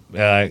is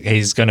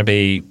he's going to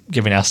be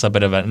giving us a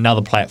bit of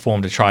another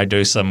platform to try and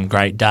do some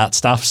great dart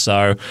stuff.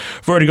 So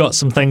we've already got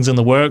some things in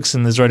the works,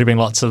 and there's already been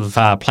lots of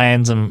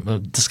plans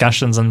and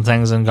discussions and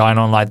things and going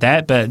on like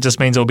that. But it just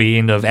means it'll be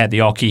end of At the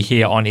Oche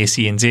here on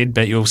SENZ,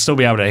 but you'll still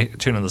be able to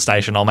tune in the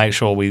station. I'll make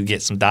sure we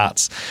get some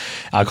darts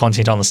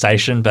content on the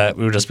station, but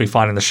we'll just be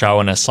finding the show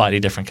in a slightly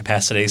different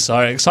capacity. So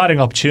exciting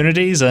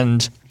opportunities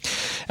and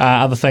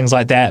other things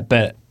like that.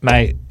 But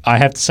mate, I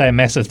have to say a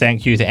massive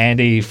thank you to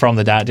Andy from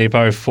the Dart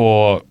Depot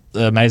for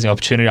the amazing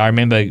opportunity. I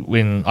remember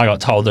when I got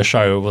told the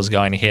show was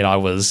going ahead, I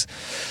was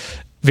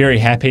very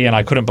happy and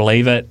I couldn't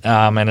believe it.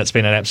 And it's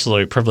been an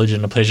absolute privilege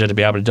and a pleasure to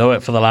be able to do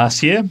it for the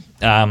last year.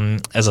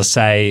 As I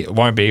say, it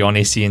won't be on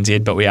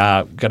SENZ, but we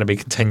are going to be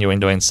continuing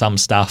doing some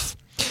stuff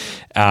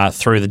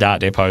through the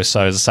Dart Depot.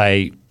 So as I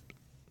say,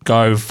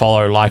 go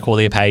follow, like all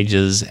their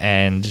pages,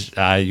 and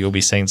you'll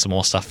be seeing some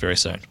more stuff very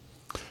soon.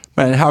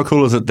 Man, how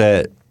cool is it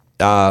that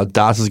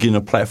Darts is getting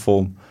a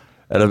platform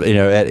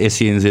at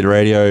SENZ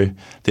Radio.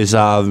 There's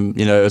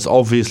it's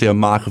obviously a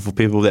market for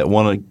people that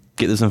want to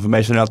get this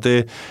information out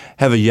there,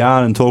 have a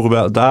yarn and talk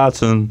about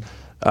darts. And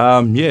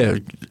Andy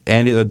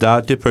at the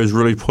Dart Depot is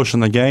really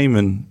pushing the game,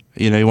 and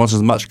he wants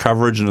as much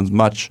coverage and as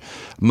much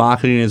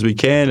marketing as we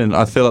can. And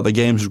I feel like the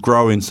game's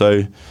growing,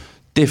 so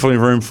definitely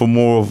room for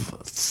more of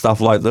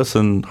stuff like this,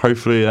 and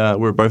hopefully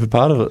we're both a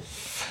part of it.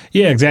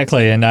 Yeah,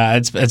 exactly, and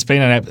it's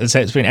been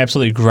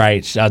absolutely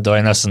great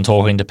doing this and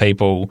talking to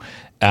people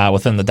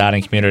within the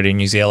darting community in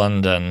New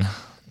Zealand. And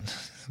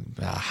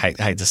I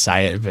hate to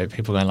say it, but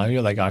people are going like,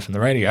 "You're that guy from the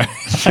radio."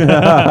 You're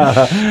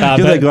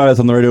that guy that's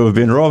on the radio with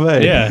Ben Rob, eh?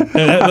 Yeah,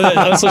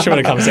 that's literally what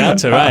it comes down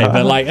to, eh?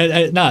 But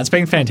it's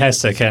been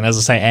fantastic, and as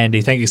I say,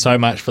 Andy, thank you so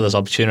much for this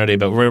opportunity.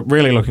 But we're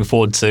really looking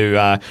forward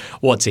to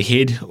what's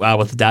ahead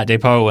with the Dart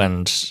Depot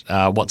and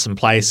what's in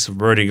place.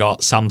 We've already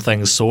got some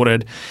things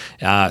sorted,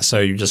 so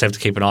you just have to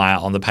keep an eye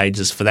out on the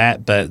pages for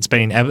that. But it's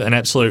been an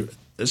absolute.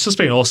 It's just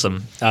been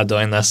awesome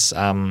doing this,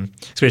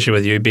 especially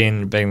with you,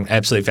 Ben, being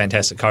absolutely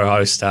fantastic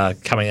co-host,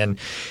 coming in,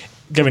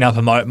 giving up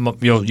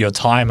your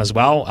time as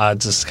well,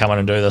 just come in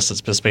and do this. It's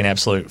just been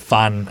absolute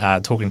fun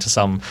talking to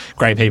some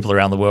great people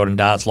around the world in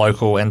darts,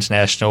 local,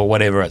 international,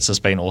 whatever. It's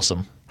just been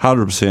awesome.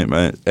 100%,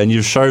 mate. And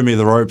you've shown me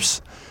the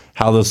ropes,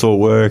 how this all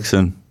works,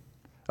 and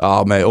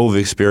mate, all the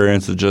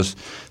experience of just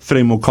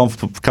feeling more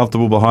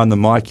comfortable behind the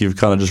mic. You've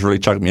kind of just really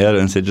chucked me at it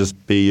and said,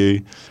 just be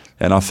you.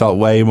 And I felt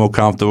way more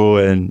comfortable.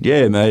 And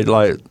yeah, mate,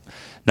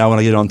 now when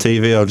I get on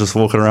TV, I'm just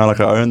walking around like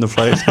I own the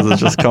place because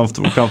it's just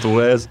comfortable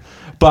as.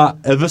 But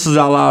if this is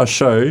our last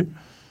show,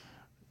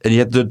 and you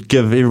have to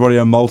give everybody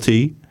a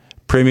multi,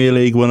 Premier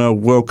League winner,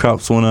 World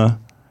Cups winner,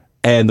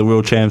 and the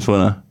World Champs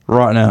winner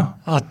right now.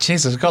 Oh,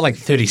 jeez, I've got like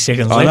 30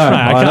 seconds I left.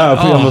 I know. I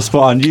put you on the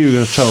spot, and you're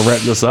going to try to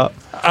wrap this up.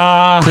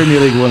 Premier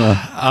League winner.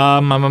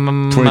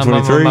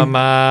 2023.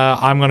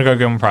 I'm going to go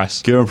Gilman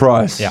Price. Gilman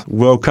Price. Yeah.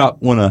 World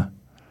Cup winner.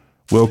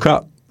 World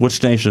Cup.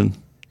 Which nation?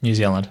 New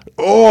Zealand.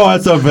 Oh,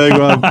 that's a big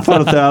one. Put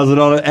 1,000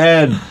 on it.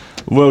 And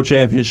World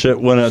Championship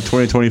winner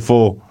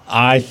 2024.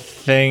 I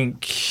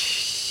think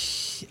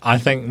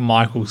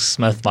Michael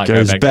Smith might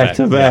Goes go back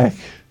to back.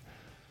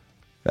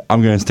 Yeah.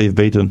 I'm going Steve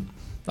Beaton.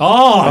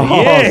 Oh,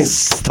 yes.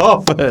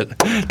 Stop it.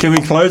 Can we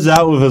close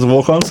out with his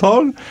walk-on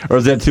song? Or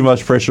is that too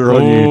much pressure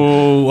on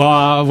you?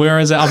 Where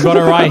is it? I've got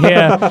it right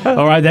here.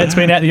 All right, that's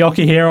been at the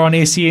Oche here on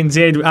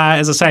SENZ.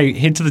 As I say,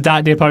 head to the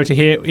Dart Depot to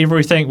hear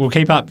everything. We'll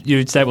keep up you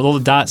with all the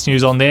darts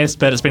news on there.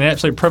 But it's been an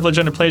absolute privilege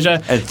and a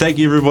pleasure. And thank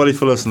you, everybody,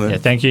 for listening. Yeah,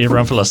 thank you,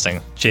 everyone, for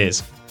listening.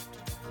 Cheers.